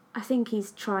 I think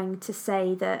he's trying to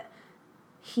say that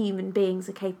human beings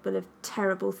are capable of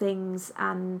terrible things,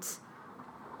 and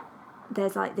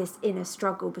there's like this inner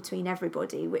struggle between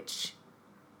everybody, which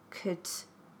could,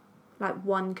 like,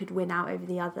 one could win out over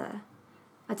the other.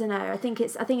 I don't know. I think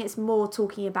it's more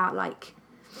talking about like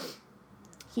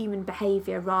human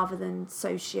behaviour rather than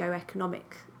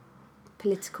socio-economic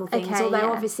political things.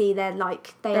 Although obviously they're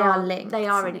like they are linked. They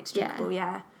are inextricable.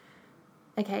 Yeah.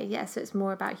 Okay. Yeah. So it's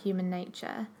more about human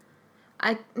nature.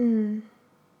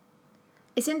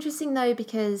 It's interesting though,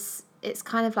 because it's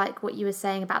kind of like what you were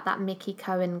saying about that Mickey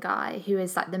Cohen guy, who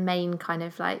is like the main kind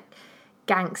of like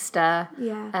gangster.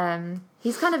 Yeah.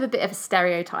 He's kind of a bit of a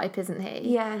stereotype, isn't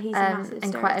he? Yeah, he's a massive stereotype.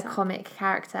 And quite a comic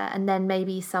character. And then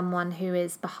maybe someone who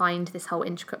is behind this whole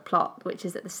intricate plot, which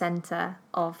is at the centre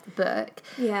of the book.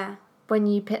 Yeah. When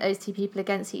you pit those two people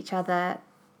against each other,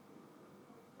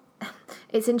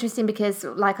 it's interesting because,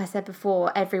 like I said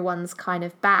before, everyone's kind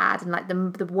of bad, and like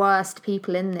the worst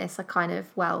people in this are kind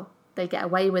of, well, they get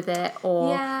away with it,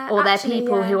 or they're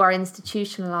people who are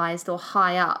institutionalized or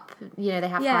high up. You know, they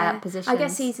have high up positions. I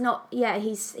guess he's not. Yeah,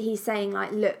 he's saying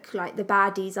like, look, like the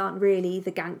baddies aren't really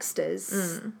the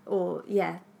gangsters, or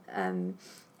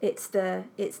it's the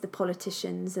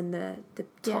politicians and the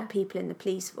top people in the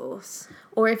police force.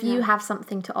 Or if you have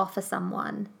something to offer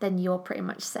someone, then you're pretty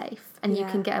much safe, and you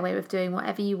can get away with doing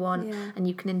whatever you want, and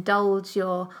you can indulge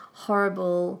your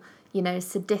horrible, you know,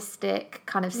 sadistic,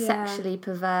 kind of sexually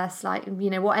perverse, like, you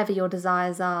know, whatever your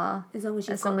desires are. As long as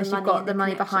you've got the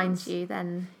money behind you,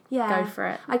 then go for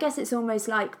it. I guess it's almost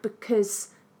like, because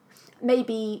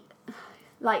maybe,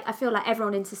 like, I feel like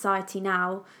everyone in society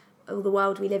now, or the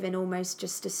world we live in, almost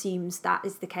just assumes that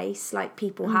is the case. Like,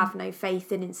 people have no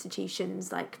faith in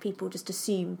institutions. Like, people just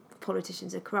assume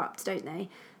politicians are corrupt, don't they?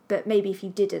 But maybe if you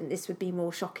didn't, this would be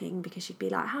more shocking, because you'd be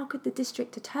like, how could the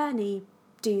district attorney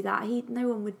do that? No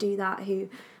one would do that who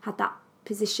had that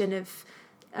position of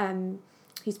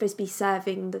who's supposed to be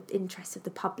serving the interests of the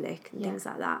public and things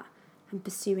like that. and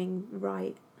pursuing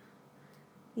right.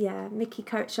 Yeah, Mickey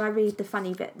Cohen. Shall I read the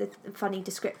funny bit, the funny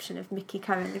description of Mickey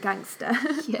Cohen, the gangster?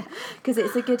 Yeah. Because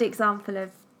it's a good example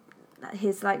of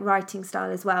his like writing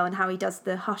style as well, and how he does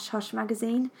the Hush Hush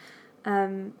magazine.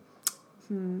 I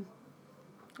don't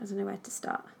know where to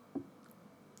start.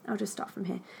 I'll just start from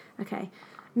here. Okay.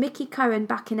 Mickey Cohen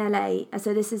back in LA.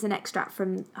 So this is an extract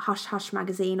from Hush Hush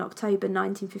magazine, October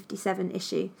 1957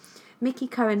 issue. Mickey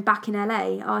Cohen back in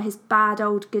LA. Are his bad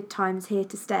old good times here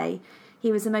to stay?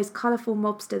 He was the most colourful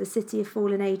mobster the City of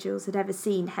Fallen Angels had ever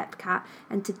seen, Hepcat,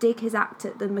 and to dig his act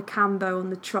at the Macambo on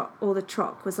the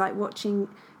Troc was like watching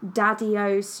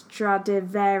Daddy-O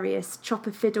Stradivarius chop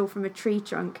a fiddle from a tree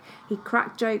trunk. He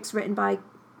cracked jokes written by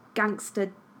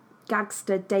gangster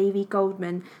Davy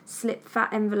Goldman, slip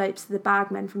fat envelopes to the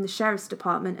bagmen from the sheriff's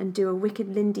department, and do a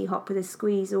wicked Lindy hop with a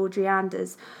squeeze Audrey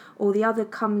Anders, or the other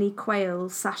comely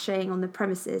quails sashaying on the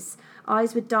premises.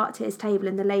 Eyes would dart to his table,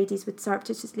 and the ladies would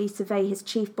surreptitiously survey his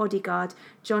chief bodyguard,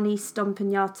 Johnny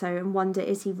Stompagnato, and wonder,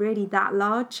 is he really that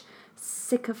large?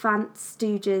 Sycophants,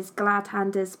 stooges,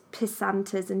 glad-handers,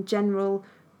 pissanters, and general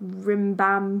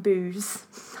rimbamboos,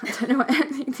 I don't know what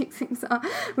any of these things are,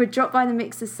 would drop by the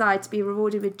Mixer's side to be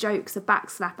rewarded with jokes, a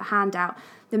backslap, a handout.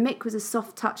 The Mick was a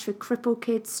soft touch for cripple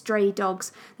kids, stray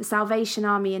dogs, the Salvation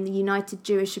Army, and the United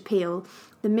Jewish Appeal.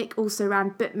 The Mick also ran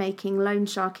bookmaking, loan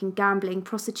sharking, gambling,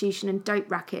 prostitution, and dope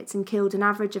rackets, and killed an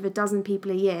average of 12 people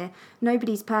a year.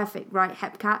 Nobody's perfect, right,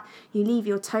 Hepcat? You leave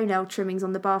your toenail trimmings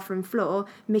on the bathroom floor.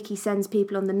 Mickey sends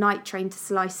people on the night train to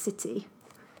Slice City.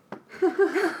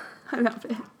 I love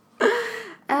it.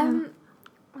 What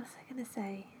was I going to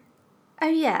say? Oh,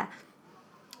 yeah.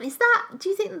 Do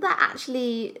you think that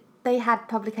actually they had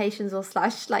publications or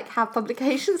have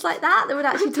publications like that would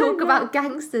actually talk about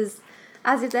gangsters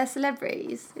as if they're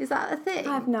celebrities? Is that a thing?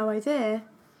 I have no idea.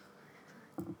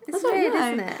 It's weird,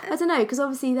 isn't it? I don't know, because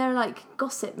obviously they're like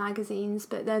gossip magazines,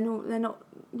 but they're not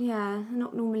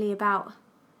normally about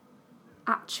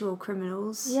actual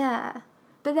criminals. Yeah.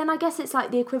 But then I guess it's like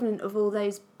the equivalent of all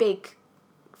those big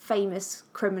famous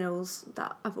criminals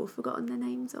that I've all forgotten their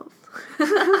names of.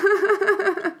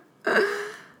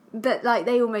 But like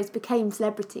they almost became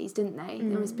celebrities, didn't they?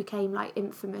 They almost became like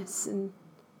infamous and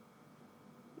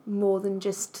more than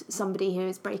just somebody who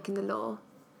is breaking the law.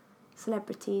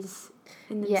 Celebrities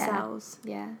in themselves.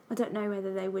 Yeah. I don't know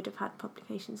whether they would have had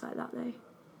publications like that though.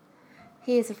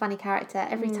 He is a funny character.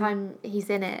 Every time he's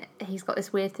in it, he's got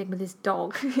this weird thing with his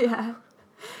dog. Yeah.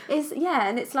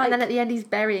 And it's like... And then at the end he's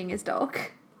burying his dog.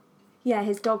 Yeah,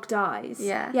 his dog dies.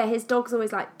 Yeah. Yeah, his dog's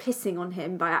always like pissing on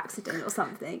him by accident or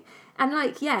something. And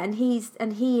like, yeah, and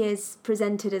he is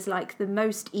presented as like the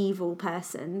most evil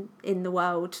person in the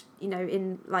world, you know,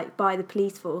 in like by the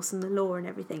police force and the law and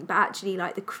everything. But actually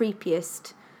like the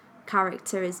creepiest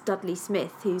character is Dudley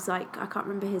Smith, who's like, I can't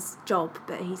remember his job,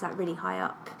 but he's like really high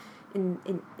up in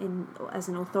as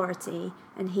an authority,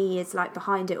 and he is like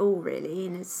behind it all really,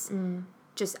 and is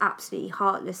just absolutely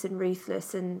heartless and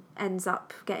ruthless, and ends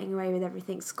up getting away with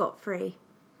everything scot-free.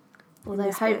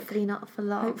 Although hopefully not for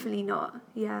long. Hopefully not,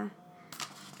 yeah.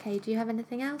 Okay, do you have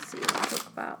anything else that you want to talk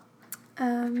about?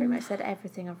 Pretty much said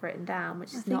everything I've written down,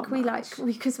 which is not much.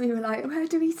 Because we were like, where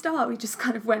do we start? We just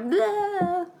kind of went,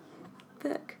 blah,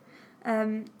 book.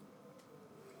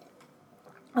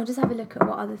 I'll just have a look at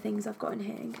what other things I've got in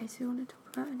here in case we want to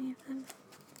talk about any of them.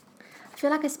 I feel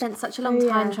like I spent such a long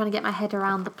time trying to get my head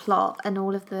around the plot and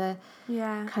all of the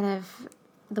kind of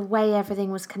the way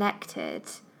everything was connected.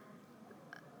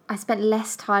 I spent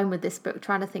less time with this book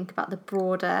trying to think about the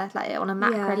broader, like on a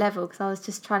macro level, because I was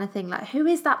just trying to think like, who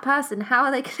is that person? How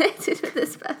are they connected with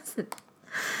this person?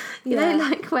 You know,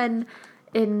 like when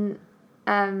in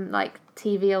like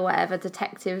TV or whatever,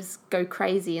 detectives go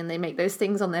crazy and they make those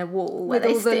things on their wall where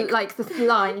they stick like the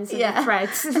lines and the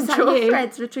threads and draw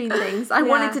threads between things. I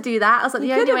wanted to do that. I was like,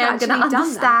 the only way I'm going to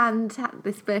understand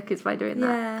this book is by doing that.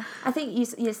 Yeah, I think you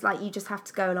just have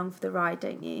to go along for the ride,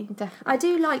 don't you? Definitely. I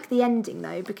do like the ending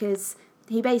though, because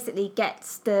he basically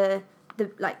gets the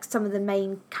like some of the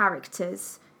main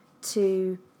characters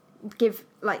to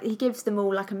he gives them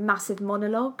all like a massive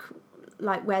monologue,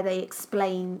 like where they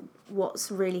explain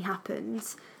what's really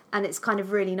happened, and it's kind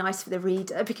of really nice for the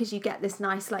reader because you get this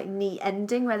nice like neat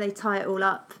ending where they tie it all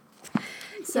up,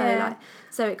 so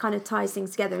it kind of ties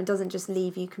things together and doesn't just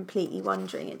leave you completely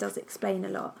wondering. It does explain a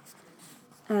lot.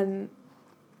 I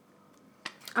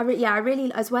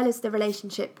really, as well as the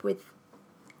relationship with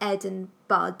Ed and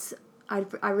Bud,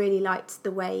 I really liked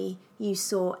the way you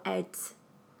saw Ed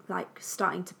like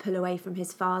starting to pull away from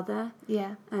his father.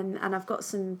 And I've got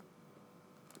some.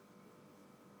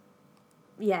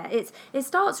 Yeah, it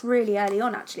starts really early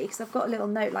on actually, because I've got a little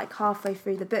note like halfway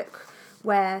through the book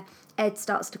where Ed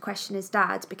starts to question his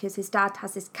dad because his dad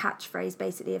has this catchphrase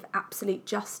basically of absolute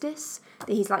justice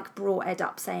that he's like brought Ed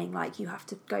up saying like you have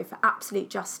to go for absolute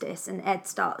justice, and Ed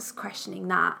starts questioning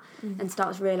that and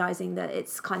starts realising that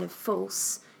it's kind of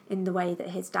false in the way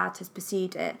that his dad has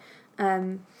pursued it.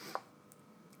 And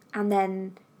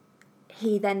then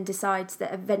he then decides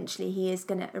that eventually he is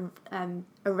going to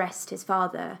arrest his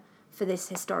father for this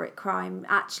historic crime.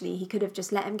 Actually, he could have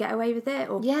just let him get away with it,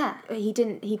 or he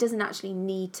didn't. He doesn't actually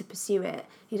need to pursue it.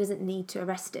 He doesn't need to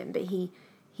arrest him, but he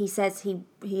says he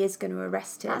is going to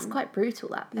arrest him. That's quite brutal,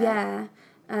 that bit. Yeah.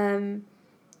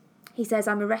 He says,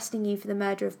 "I'm arresting you for the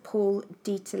murder of Paul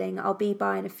Dietling. I'll be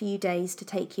by in a few days to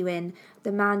take you in."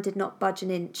 The man did not budge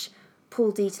an inch.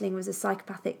 Paul Dietling was a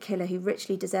psychopathic killer who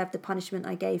richly deserved the punishment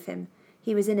I gave him.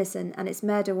 He was innocent, and it's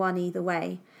murder won either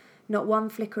way. Not one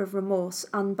flicker of remorse,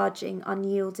 unbudging,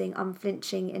 unyielding,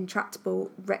 unflinching,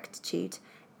 intractable rectitude.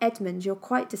 "Edmund, you're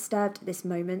quite disturbed at this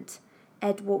moment."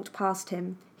 Ed walked past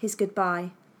him. His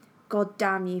goodbye. "God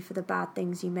damn you for the bad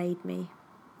things you made me."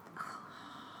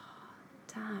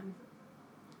 Damn.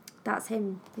 That's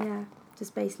him, yeah.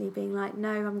 Just basically being like,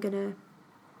 no, I'm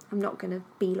not gonna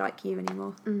be like you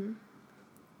anymore.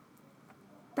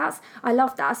 I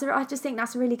love that. I just think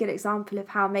that's a really good example of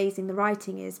how amazing the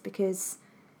writing is, because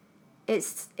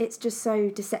it's just so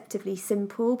deceptively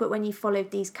simple, but when you follow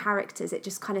these characters, it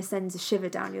just kind of sends a shiver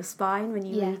down your spine when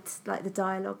you read like the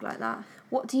dialogue like that.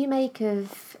 What do you make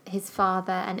of his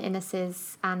father and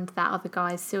Innes's and that other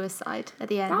guy's suicide at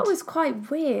the end? That was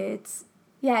quite weird.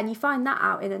 Yeah, and you find that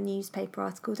out in a newspaper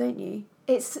article, don't you?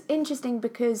 It's interesting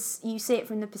because you see it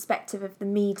from the perspective of the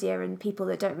media and people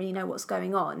that don't really know what's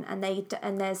going on, and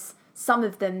there's some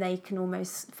of them they can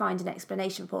almost find an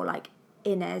explanation for, like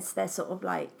Innes. They're sort of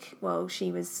like, well,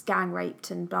 she was gang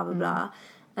raped and blah blah blah,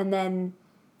 and then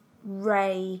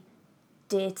Ray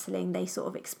Dietling, they sort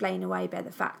of explain away by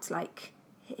the fact like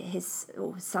his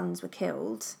sons were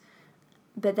killed,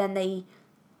 but then they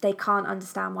can't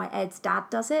understand why Ed's dad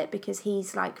does it, because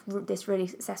he's like this really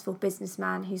successful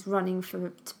businessman who's running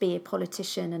to be a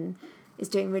politician and is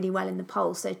doing really well in the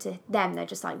polls. So to them, they're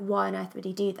just like, why on earth would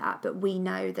he do that? But we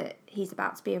know that he's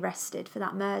about to be arrested for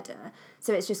that murder.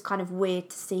 So it's just kind of weird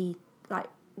to see like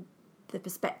the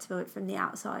perspective of it from the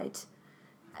outside.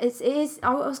 It is.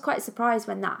 I was quite surprised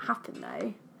when that happened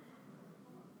though,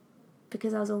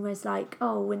 because I was almost like,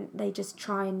 oh, wouldn't they just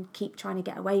keep trying to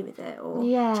get away with it, or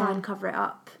try and cover it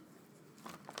up?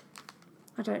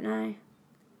 I don't know.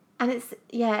 And it's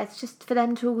just for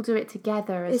them to all do it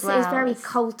together as well. It's very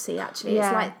culty, actually.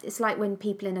 Yeah. It's like when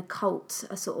people in a cult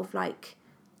are sort of like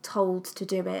told to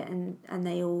do it, and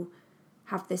they all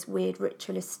have this weird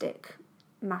ritualistic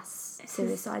mass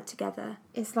suicide together.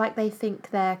 It's like they think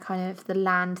they're kind of the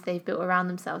land they've built around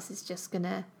themselves is just going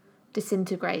to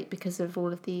disintegrate because of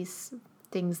all of these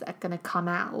things that are going to come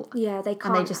out. Yeah, they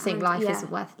can't. And they just think life isn't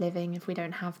worth living if we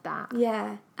don't have that.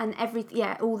 Yeah, and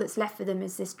all that's left for them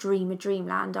is this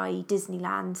dreamland, i.e.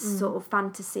 Disneyland sort of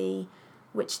fantasy,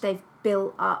 which they've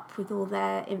built up with all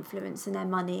their influence and their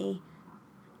money,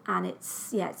 and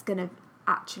it's going to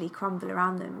actually crumble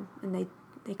around them, and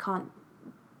they can't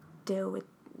deal with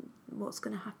what's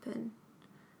going to happen.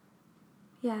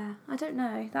 Yeah, I don't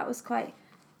know. That was quite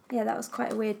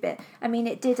a weird bit. I mean,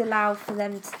 it did allow for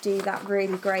them to do that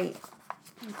really great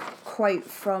quote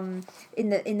from in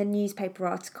the newspaper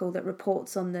article that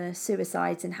reports on the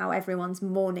suicides and how everyone's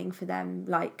mourning for them,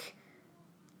 like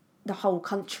the whole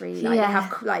country. Like they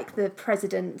have, like the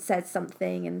president says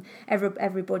something and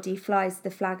everybody flies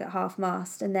the flag at half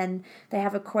mast, and then they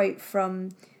have a quote from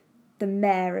the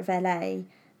mayor of LA,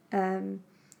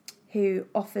 who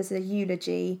offers a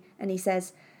eulogy, and he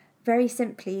says, "Very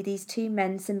simply, these two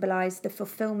men symbolise the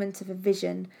fulfilment of a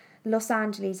vision. Los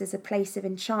Angeles is a place of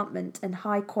enchantment and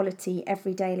high-quality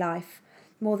everyday life.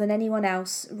 More than anyone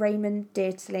else, Raymond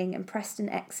Dietling and Preston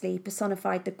Exley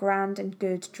personified the grand and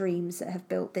good dreams that have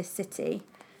built this city."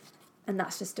 And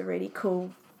that's just a really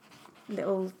cool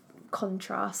little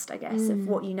contrast, I guess, of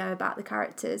what you know about the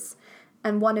characters.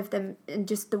 And one of them, and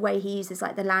just the way he uses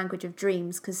like the language of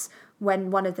dreams, because when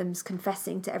one of them's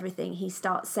confessing to everything, he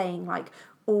starts saying like,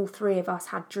 all three of us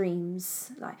had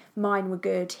dreams. Like mine were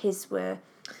good, his were.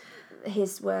 I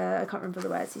can't remember the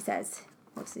words he says.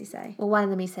 What does he say? Well, one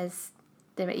of them he says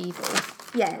they were evil.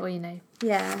 Yeah. Or really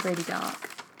dark.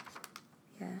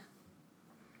 Yeah.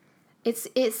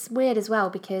 It's weird as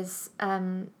well because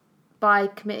by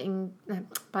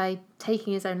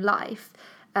taking his own life,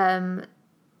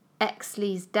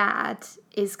 Exley's dad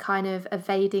is kind of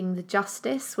evading the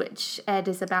justice which Ed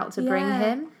is about to bring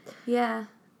him. Yeah.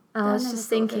 I was just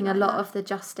thinking a lot of the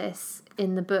justice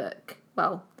in the book,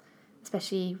 well,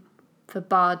 especially for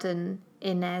Bard and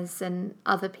Inez and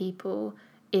other people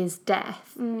is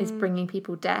death, is bringing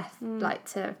people death, like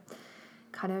to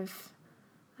kind of,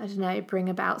 I don't know, bring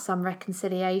about some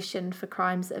reconciliation for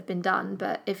crimes that have been done.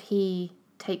 But if he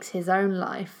takes his own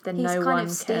life, then He's no kind one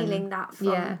of stealing that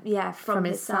from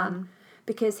his son.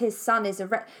 Because his son is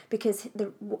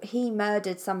he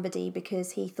murdered somebody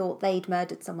because he thought they'd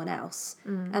murdered someone else,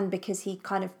 and because he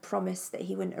kind of promised that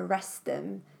he wouldn't arrest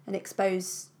them and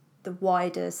expose the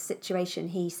wider situation.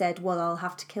 He said, "Well, I'll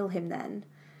have to kill him then,"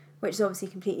 which is obviously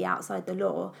completely outside the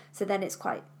law. So then it's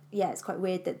quite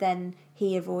weird that then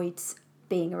he avoids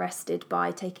being arrested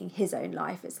by taking his own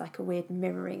life. It's like a weird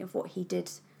mirroring of what he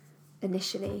did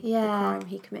initially, the crime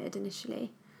he committed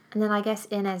initially. And then I guess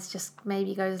Inez just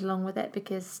maybe goes along with it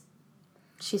because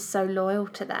she's so loyal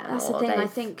to them. That's the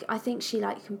thing. I think she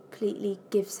like completely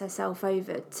gives herself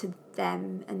over to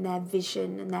them and their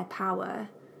vision and their power,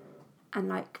 and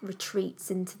like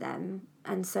retreats into them.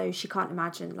 And so she can't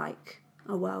imagine like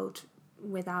a world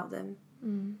without them.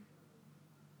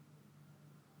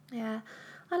 Yeah,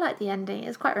 I like the ending.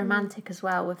 It's quite romantic as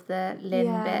well with the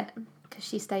Lynn bit, because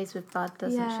she stays with Bud,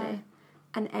 doesn't she?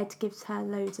 And Ed gives her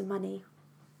loads of money,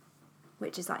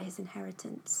 which is like his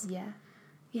inheritance.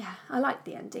 Yeah, I like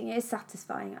the ending. It is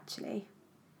satisfying, actually,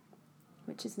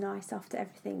 which is nice after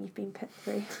everything you've been put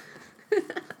through.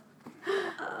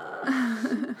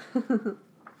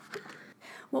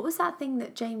 What was that thing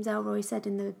that James Ellroy said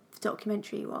in the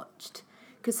documentary you watched?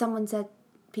 Because someone said,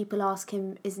 people ask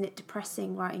him, isn't it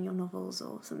depressing writing your novels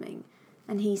or something?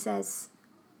 And he says,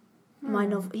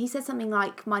 he said something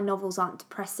like, my novels aren't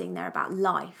depressing, they're about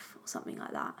life, or something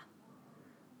like that.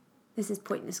 This is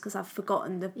pointless because I've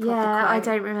forgotten the proper quote. I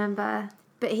don't remember.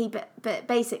 But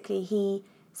basically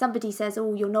somebody says,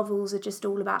 oh, your novels are just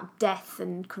all about death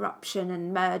and corruption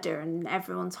and murder and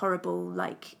everyone's horrible,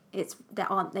 like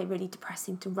aren't they really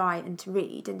depressing to write and to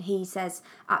read? And he says,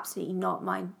 absolutely not.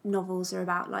 My novels are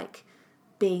about like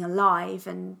being alive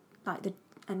and like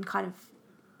and kind of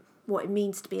what it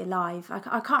means to be alive.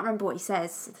 I can't remember what he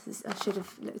says. I should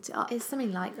have looked it up. It's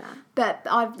something like that. But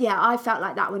I felt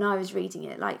like that when I was reading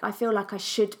it. Like, I feel like I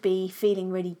should be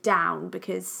feeling really down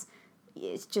because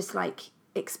it's just like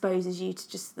exposes you to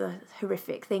just the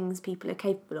horrific things people are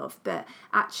capable of. But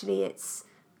actually it's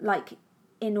like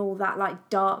in all that like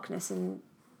darkness and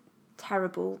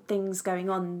terrible things going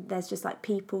on, there's just like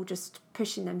people just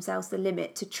pushing themselves the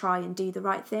limit to try and do the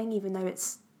right thing, even though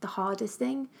it's the hardest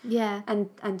thing,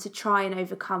 and to try and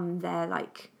overcome their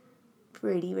like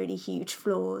really, really huge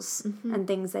flaws and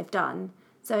things they've done.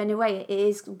 So in a way it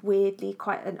is weirdly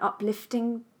quite an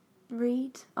uplifting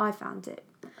read. I found it.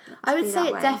 I would say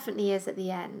it definitely is at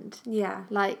the end. Yeah.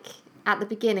 Like at the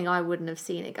beginning I wouldn't have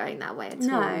seen it going that way at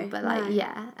all. But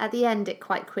at the end it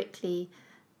quite quickly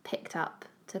picked up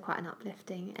to quite an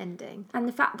uplifting ending. And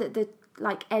the fact that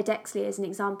like Ed Exley is an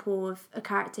example of a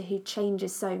character who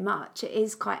changes so much, it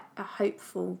is quite a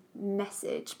hopeful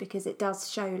message, because it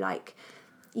does show like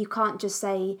you can't just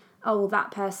say, oh, well, that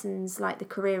person's like the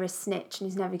careerist snitch and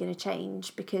he's never going to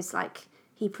change, because like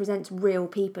he presents real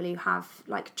people who have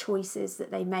like choices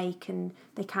that they make and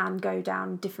they can go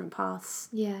down different paths.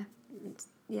 Yeah.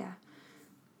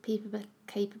 People are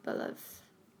capable of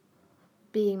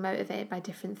being motivated by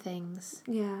different things.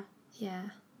 Yeah.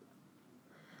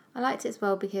 I liked it as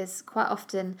well because quite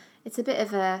often it's a bit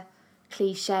of a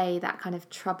cliche, that kind of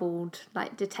troubled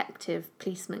like detective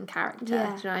policeman character. Do you know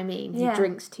what I mean? He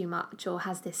drinks too much or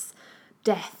has this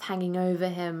death hanging over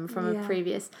him from a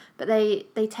previous, but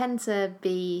they tend to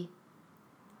be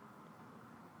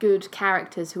good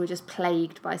characters who are just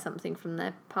plagued by something from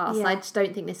their past. I just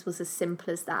don't think this was as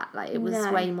simple as that. Like it was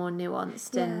way more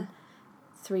nuanced and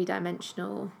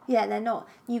three-dimensional. Yeah, they're not.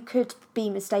 You could be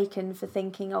mistaken for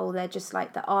thinking, oh, they're just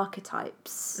like the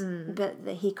archetypes, but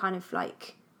he kind of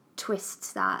like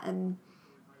twists that and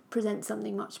presents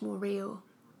something much more real.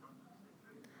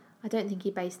 I don't think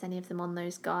he based any of them on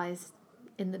those guys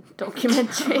in the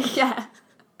documentary.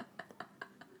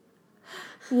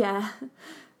 Yeah.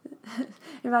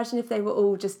 Imagine if they were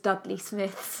all just Dudley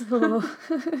Smiths.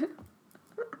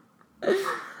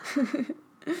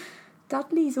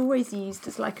 Dudley's always used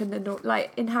as like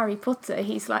like in Harry Potter,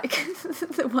 he's like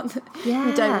the one that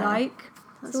you don't like.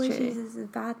 That's always used as a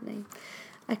bad name.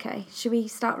 Okay, should we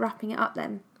start wrapping it up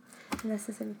then? Unless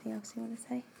there's anything else you want to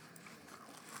say.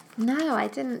 No, I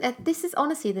didn't. This is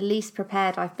honestly the least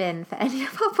prepared I've been for any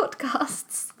of our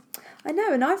podcasts. I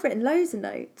know, and I've written loads of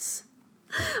notes.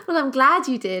 Well, I'm glad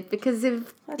you did, because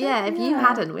if you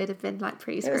hadn't, we'd have been like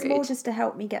pretty screwed. It was more just to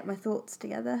help me get my thoughts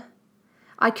together.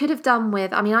 I could have done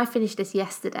with. I mean, I finished this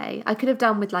yesterday. I could have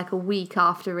done with like a week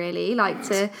after, really, like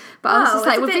to. But I was just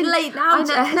like, it's a bit late now. I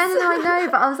know, I know.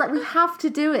 But I was like, we have to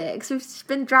do it because we've just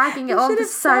been dragging it on for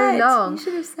so long. You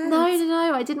should have said. No.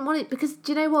 I didn't want it because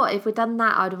do you know what? If we'd done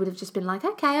that, I would have just been like,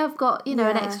 okay, I've got an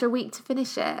extra week to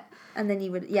finish it. And then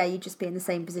you'd just be in the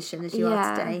same position as you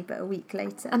are today, but a week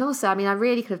later. And also, I mean, I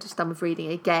really could have just done with reading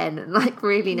again and like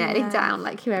really nailing down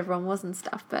like who everyone was and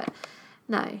stuff. But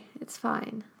no, it's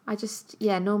fine. I just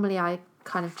normally I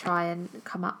kind of try and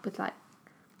come up with like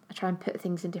I try and put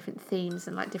things in different themes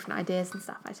and like different ideas and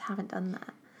stuff. I just haven't done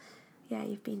that. Yeah,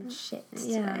 you've been shit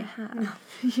today. Yeah, I have.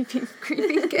 You've been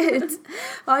really good.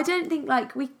 Well, I don't think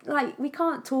we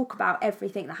can't talk about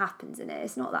everything that happens in it.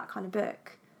 It's not that kind of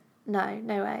book. No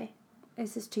way.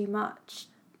 It's just too much,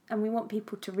 and we want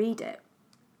people to read it.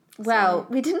 Well,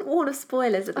 we didn't warn of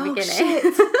spoilers at the beginning. Shit.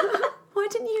 Why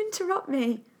didn't you interrupt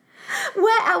me? At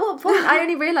what point? I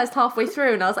only realised halfway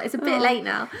through, and I was like, it's a bit late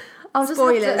now. I'll just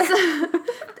spoilers.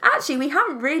 Actually, we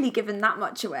haven't really given that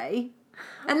much away.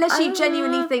 Unless you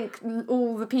genuinely think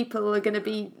all the people are going to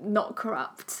be not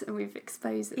corrupt and we've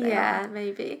exposed it. Yeah,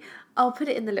 maybe. I'll put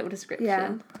it in the little description.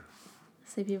 Yeah.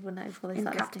 So people know before they In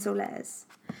start capital listening. letters.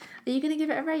 Are you going to give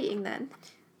it a rating then?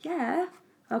 Yeah.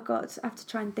 Oh God, I have to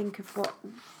try and think of what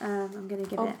I'm going to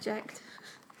give Object.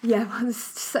 it. Yeah, well, there's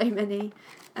so many.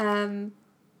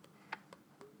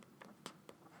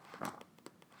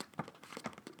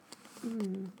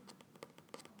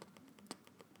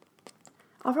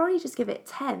 I'll probably just give it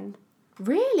 10.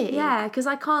 Really? Yeah, because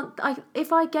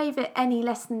if I gave it any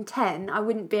less than 10, I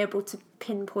wouldn't be able to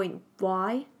pinpoint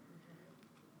why.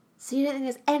 So you don't think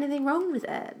there's anything wrong with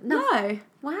it? No.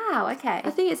 Wow, okay.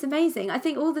 I think it's amazing. I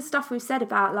think all the stuff we've said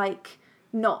about like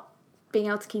not being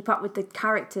able to keep up with the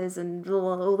characters and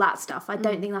all that stuff, I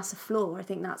don't think that's a flaw. I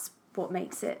think that's what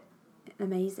makes it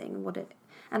amazing.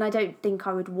 And I don't think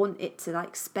I would want it to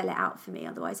like spell it out for me,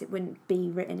 otherwise it wouldn't be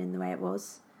written in the way it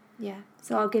was. Yeah.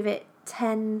 So I'll give it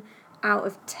 10 out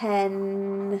of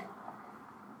 10.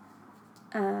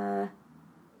 Roller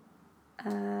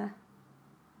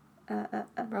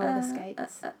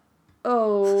skates.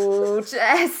 Oh,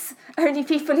 Jess. Only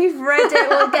people who've read it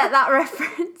will get that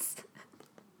reference.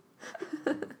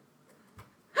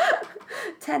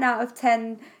 10 out of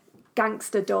 10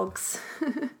 gangster dogs.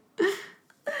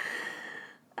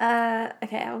 Okay,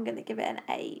 I'm going to give it an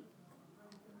 8.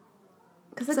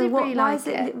 Because I So did really like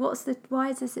it.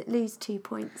 Why does it lose 2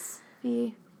 points for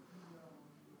you?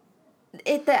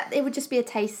 It would just be a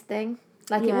taste thing.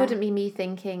 Like, it wouldn't be me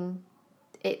thinking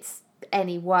it's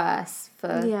any worse for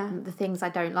the things I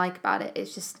don't like about it.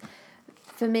 It's just,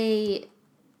 for me,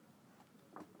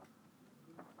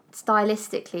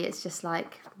 stylistically, it's just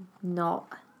like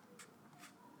not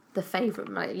the favourite,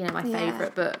 my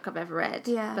favourite book I've ever read.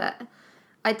 Yeah. But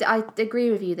I agree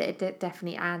with you that it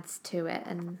definitely adds to it.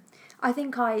 And I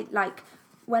think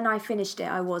when I finished it,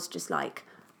 I was just like,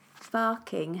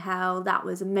 fucking hell, that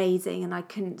was amazing, and I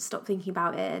couldn't stop thinking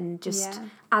about it, and just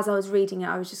as I was reading it,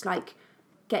 I was just like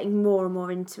getting more and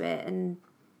more into it. And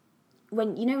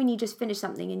when you just finish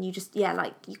something and you just you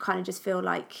kind of just feel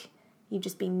like you've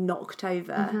just been knocked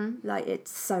over, like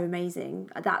it's so amazing.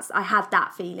 I had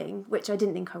that feeling, which I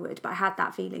didn't think I would, but I had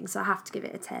that feeling, so I have to give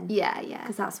it a 10. Yeah,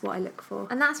 because that's what I look for.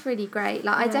 And that's really great.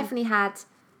 Like, I definitely had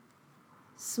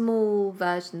small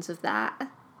versions of that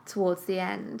towards the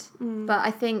end, but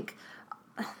I think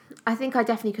I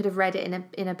definitely could have read it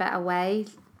in a better way.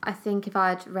 I think if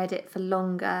I'd read it for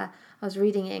longer, I was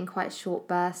reading it in quite short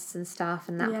bursts and stuff,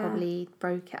 and that probably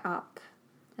broke it up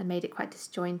and made it quite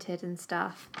disjointed and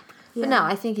stuff. But no,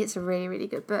 I think it's a really, really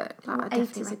good book. Like,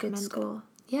 8 is a good score.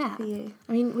 Yeah. For you.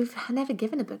 I mean, we've never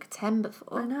given a book a 10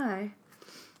 before. I know.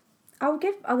 I will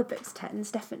give other books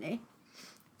 10s, definitely.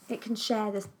 It can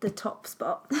share the top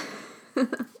spot.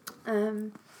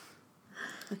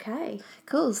 Okay.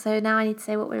 Cool. So now I need to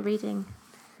say what we're reading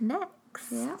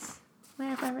next. Yeah. Where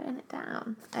have I written it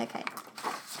down? Okay.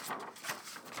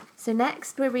 So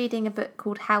next we're reading a book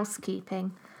called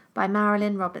Housekeeping by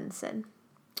Marilynne Robinson.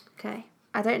 Okay.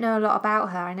 I don't know a lot about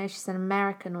her. I know she's an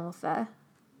American author.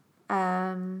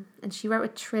 And she wrote a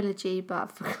trilogy, but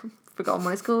I've forgotten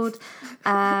what it's called.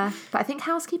 But I think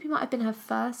Housekeeping might have been her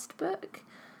first book.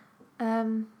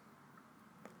 But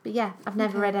yeah, I've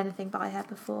never read anything by her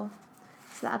before.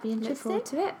 So that'll be interesting. Look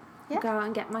forward to it. Yeah. I'll go out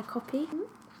and get my copy.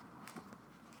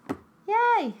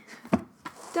 Yay!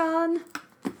 Done.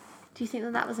 Do you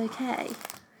think that was okay?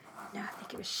 No, I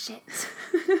think it was shit.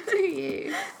 Do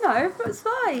you? No, it was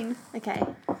fine. Okay.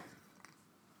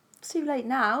 It's too late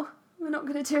now. We're not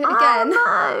going to do it again.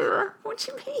 No! What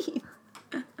do you mean?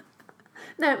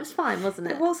 No, it was fine, wasn't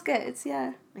it? It was good,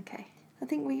 yeah. Okay. I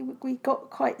think we got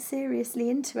quite seriously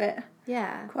into it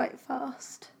Yeah. quite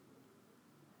fast.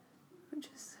 Which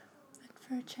is good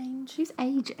for a change. Who's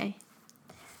AJ?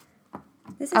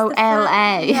 This is Oh,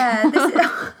 LA. Yeah,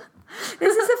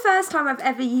 this is the first time I've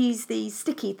ever used these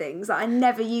sticky things. I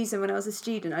never used them when I was a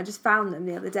student. I just found them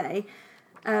the other day.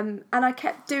 And I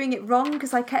kept doing it wrong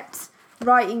because I kept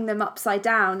writing them upside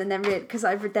down, and then because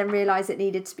I then realised it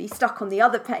needed to be stuck on the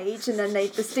other page, and then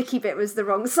the sticky bit was the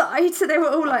wrong side, so they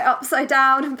were all like upside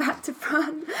down and back to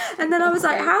front. And then I was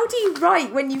like, how do you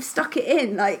write when you've stuck it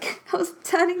in? Like, I was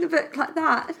turning the book like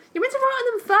that. You meant to write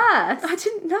them first. I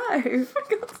didn't know, for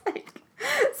God's sake.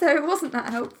 So it wasn't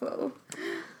that helpful.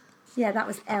 Yeah, that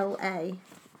was LA.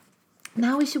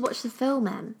 Now we should watch the film,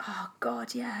 Em. Oh,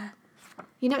 God, yeah.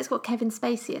 You know it's got Kevin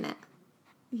Spacey in it.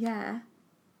 Yeah,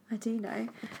 I do know.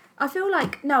 I feel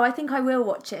like, no, I think I will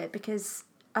watch it because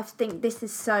I think this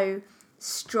is so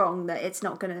strong that it's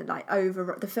not going to, like,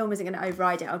 the film isn't going to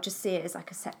override it. I'll just see it as,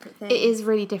 like, a separate thing. It is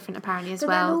really different, apparently, as but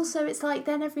well. But then also, it's like,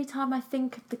 then every time I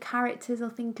think of the characters, I'll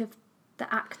think of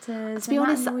the actors. To be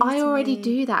honest, I already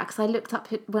do that because I looked up,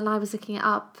 when I was looking it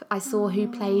up, I saw who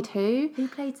played who. Who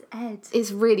played Ed?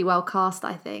 It's really well cast,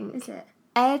 I think. Is it?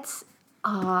 Ed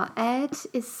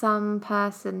is some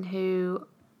person who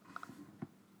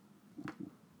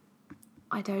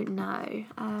I don't know,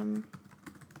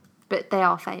 but they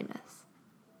are famous.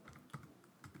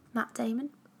 Matt Damon?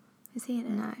 Is he in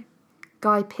it? No.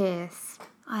 Guy Pearce.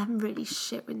 I am really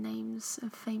shit with names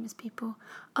of famous people.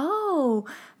 Oh,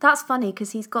 that's funny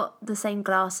because he's got the same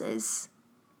glasses.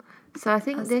 So I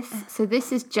think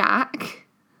this is Jack.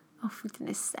 Oh, for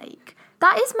goodness sake.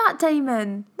 That is Matt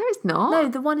Damon. No, it's not. No,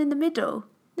 the one in the middle.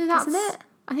 No, that's... Isn't it?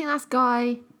 I think that's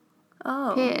Guy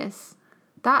Oh. Pearce.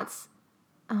 That's...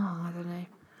 Oh, I don't know.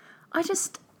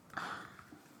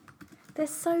 There's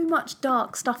so much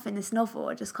dark stuff in this novel.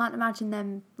 I just can't imagine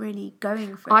them really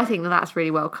going for it. I think that's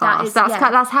really well cast.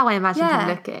 That's how I imagined him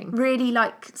looking. Really,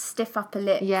 like, stiff upper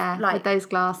lip. Yeah, like, with those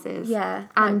glasses. Yeah,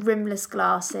 and like rimless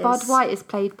glasses. Bud White is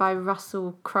played by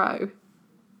Russell Crowe.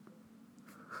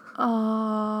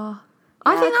 Oh.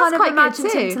 I think that's quite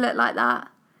good too. Him to look like that.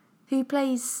 Who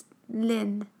plays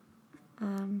Lynn?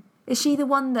 Is she the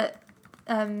one that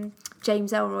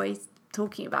James Ellroy's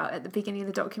talking about at the beginning of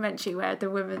the documentary, where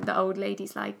the old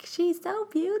lady's like, she's so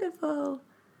beautiful?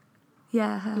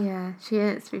 Yeah, her. Yeah, she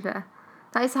is, to be fair.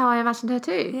 That is how I imagined her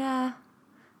too. Yeah.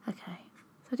 Okay.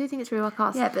 So I do think it's really well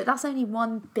cast. Yeah, but that's only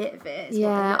one bit of it.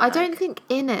 Yeah, I don't think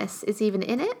Innes is even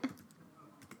in it.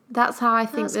 That's how I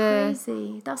think That's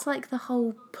crazy. That's like the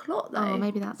whole plot, though. Oh,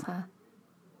 maybe that's her.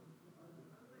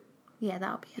 Yeah,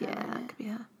 that'll be her. Yeah, that could be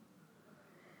her.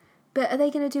 But are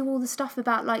they going to do all the stuff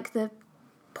about, like, the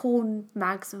porn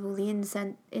mags with all the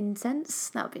incense?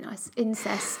 That would be nice.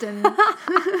 Incest and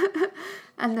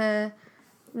and the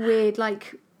weird,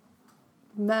 like,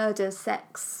 murder,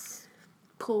 sex,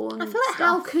 porn I feel like, stuff.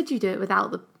 how could you do it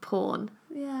without the porn?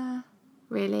 Yeah.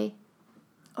 Really?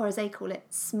 Or as they call it,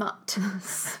 smut.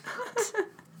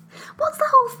 What's the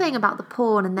whole thing about the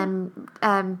porn and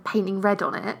then painting red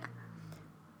on it?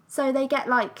 So they get,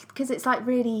 like, because it's, like,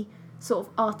 really sort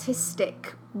of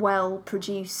artistic,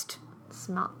 well-produced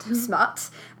Smut.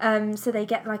 So they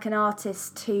get, like, an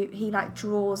artist he, like,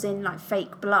 draws in, like,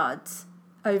 fake blood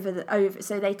over.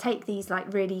 So they take these,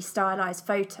 like, really stylized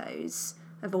photos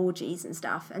of orgies and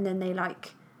stuff, and then they,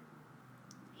 like,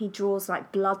 he draws,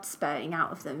 like, blood spurting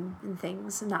out of them and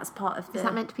things, and that's part of the... Is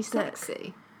that meant to be book.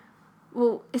 sexy?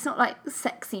 Well, it's not, like,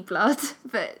 sexy blood,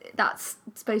 but that's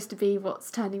supposed to be what's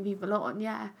turning people on,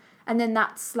 yeah. And then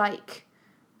that's, like...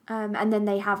 and then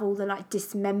they have all the, like,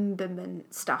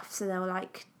 dismemberment stuff, so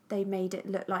they made it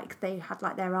look like they had,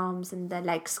 like, their arms and their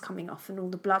legs coming off and all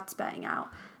the blood spurting out.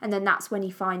 And then that's when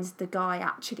he finds the guy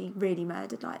actually really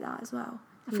murdered like that as well.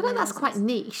 I feel like that's quite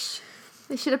niche.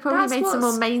 They should have probably made some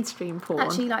more mainstream porn.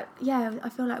 Actually, like, yeah, I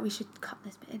feel like we should cut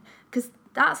this bit in. Because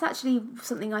that's actually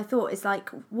something I thought is, like,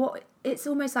 it's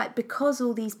almost like because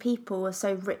all these people are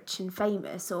so rich and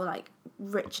famous, or, like,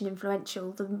 rich and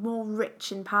influential, the more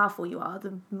rich and powerful you are,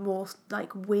 the more,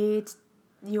 like, weird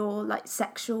your, like,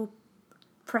 sexual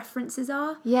preferences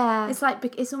are. Yeah. It's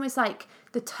like, it's almost like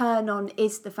the turn on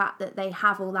is the fact that they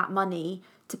have all that money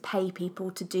to pay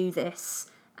people to do this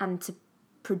and to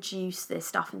produce this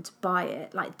stuff and to buy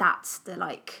it. Like, that's the,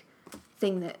 like,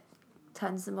 thing that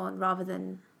turns them on, rather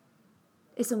than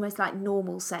it's almost like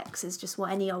normal sex is just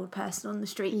what any old person on the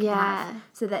street can have.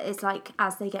 So that it's like,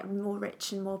 as they get more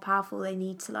rich and more powerful, they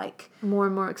need to, like, more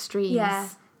and more extremes. Yeah,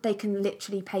 they can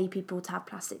literally pay people to have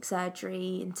plastic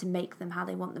surgery and to make them how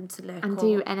they want them to look, and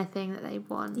do anything that they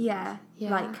want. Yeah.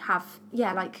 Like, have,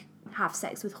 like, have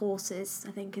sex with horses,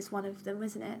 I think is one of them,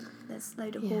 isn't it? There's a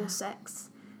load of Yeah. horse sex.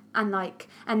 And like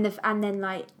and then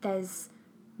like there's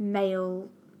male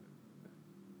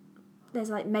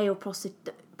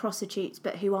prostitutes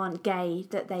but who aren't gay,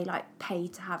 that they like pay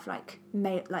to have like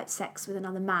male like sex with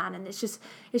another man, and it's just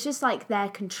like their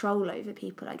control over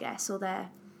people, I guess, or the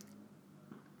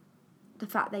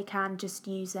fact they can just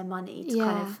use their money to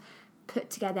kind of put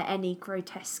together any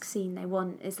grotesque scene they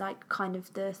want is like kind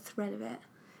of the thread of it.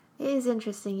 It is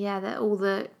interesting, that all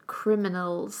the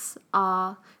criminals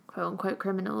are, quote unquote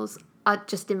criminals, are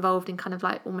just involved in kind of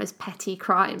like almost petty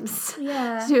crimes.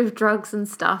 Yeah. To do with drugs and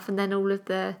stuff, and then all of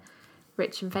the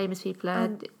rich and famous people are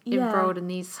embroiled in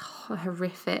these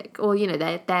horrific, or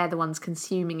they're the ones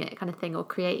consuming it kind of thing, or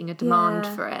creating a demand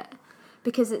for it.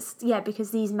 Because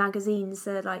because these magazines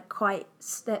are like quite,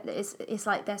 it's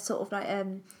like they're sort of like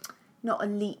not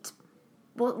elite.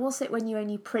 What's it when you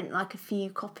only print like a few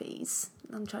copies?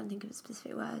 I'm trying to think of a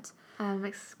specific word.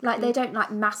 Like they don't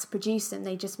like mass produce them.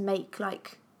 They just make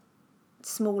like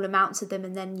small amounts of them,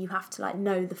 and then you have to like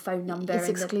know the phone number. It's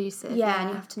and exclusive. and you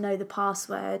have to know the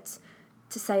passwords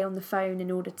to say on the phone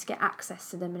in order to get access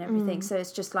to them and everything. So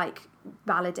it's just like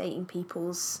validating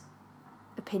people's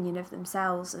opinion of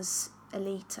themselves as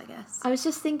elite, I guess. I was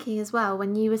just thinking as well,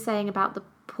 when you were saying about the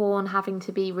porn having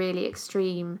to be really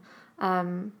extreme,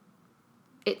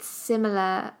 it's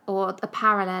similar, or a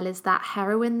parallel is that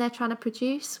heroin they're trying to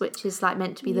produce, which is like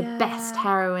meant to be the best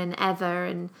heroin ever,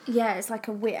 and it's like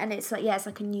it's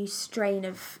like a new strain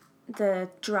of the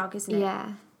drug, isn't it?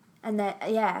 And then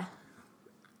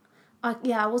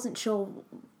I wasn't sure.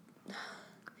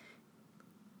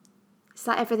 It's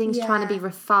like everything's trying to be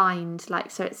refined, like,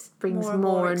 so it brings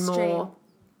more and more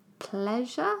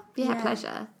pleasure.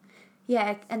 Pleasure.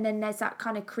 Yeah, and then there's that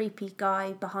kind of creepy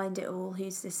guy behind it all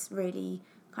who's this really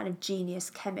kind of genius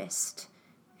chemist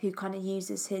who kind of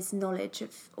uses his knowledge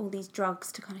of all these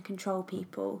drugs to kind of control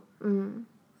people.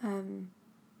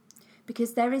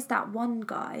 Because there is that one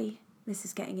guy, this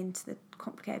is getting into the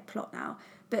complicated plot now,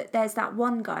 but there's that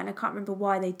one guy, and I can't remember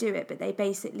why they do it, but they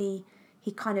basically,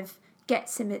 he kind of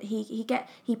gets him, he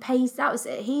pays, that was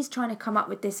it, he's trying to come up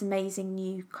with this amazing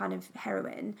new kind of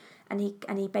heroin, and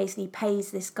he basically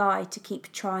pays this guy to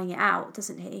keep trying it out,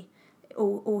 doesn't he?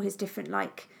 All his different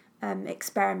like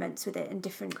experiments with it and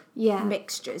different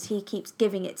mixtures, he keeps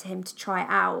giving it to him to try it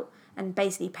out and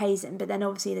basically pays him, but then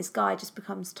obviously this guy just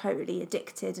becomes totally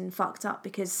addicted and fucked up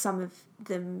because some of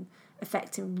them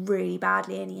affect him really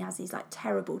badly, and he has these like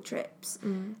terrible trips,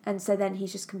 and so then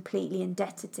he's just completely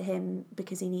indebted to him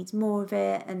because he needs more of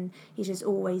it, and he's just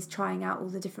always trying out all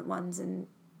the different ones, and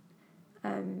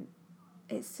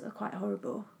it's quite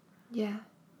horrible.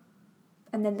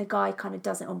 And then the guy kind of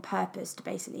does it on purpose to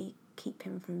basically keep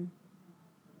him from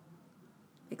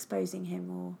exposing him,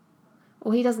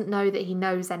 or he doesn't know that he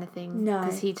knows anything. No,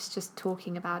 because he's just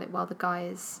talking about it while the guy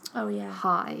is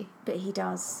high. But he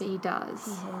does. He does.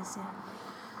 He is,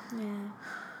 yeah.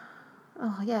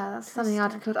 Oh yeah, that's something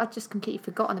I'd just completely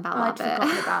forgotten about. I'd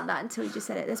forgotten about that until you just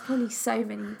said it. There's probably so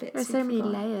many bits. There's so many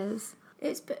layers.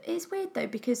 It's weird though,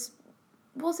 because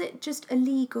was it just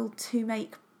illegal to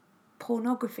make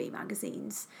pornography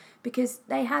magazines? Because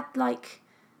they had like,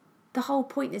 the whole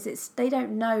point is they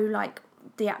don't know like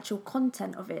the actual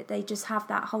content of it. They just have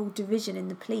that whole division in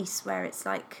the police where it's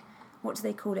like, what do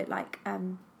they call it, like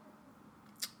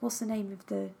what's the name of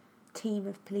the team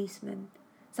of policemen,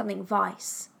 something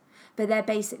Vice, but they're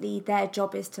basically, their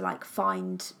job is to like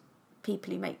find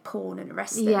people who make porn and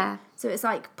arrest them. So it's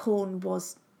like porn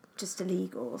was just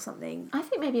illegal or something. I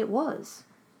think maybe it was.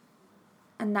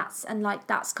 And that's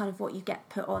kind of what you get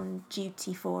put on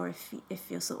duty for if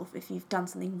you've done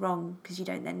something wrong, because you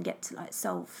don't then get to like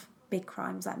solve big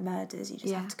crimes like murders. You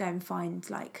just have to go and find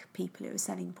like people who are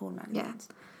selling porn magazines.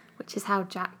 Which is how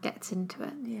Jack gets into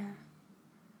it.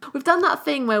 We've done that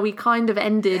thing where we kind of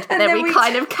ended, but then we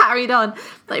kind of carried on,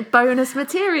 like bonus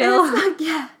material. It's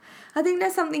like, I think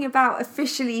there's something about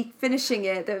officially finishing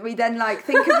it that we then like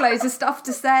think of loads of stuff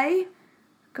to say.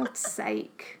 God's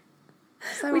sake.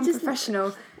 So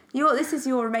unprofessional. This is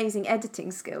your amazing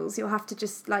editing skills. You'll have to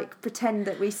just like pretend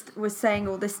that we were saying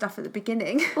all this stuff at the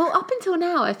beginning. Well, up until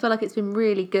now, I feel like it's been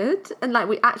really good, and like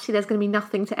there's going to be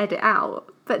nothing to edit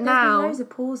out. But now, loads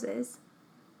of pauses.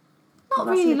 Not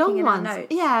really long ones.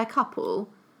 Yeah, a couple.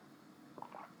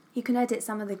 You can edit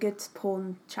some of the good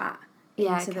porn chat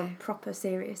into the proper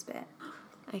serious bit.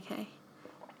 Okay,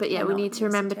 but we need to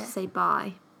remember to say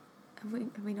bye. Have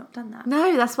we not done that?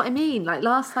 No, that's what I mean. Like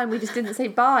last time we just didn't say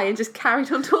bye and just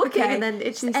carried on talking, and then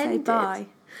it just ended. Say bye.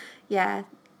 Yeah.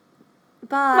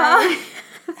 Bye.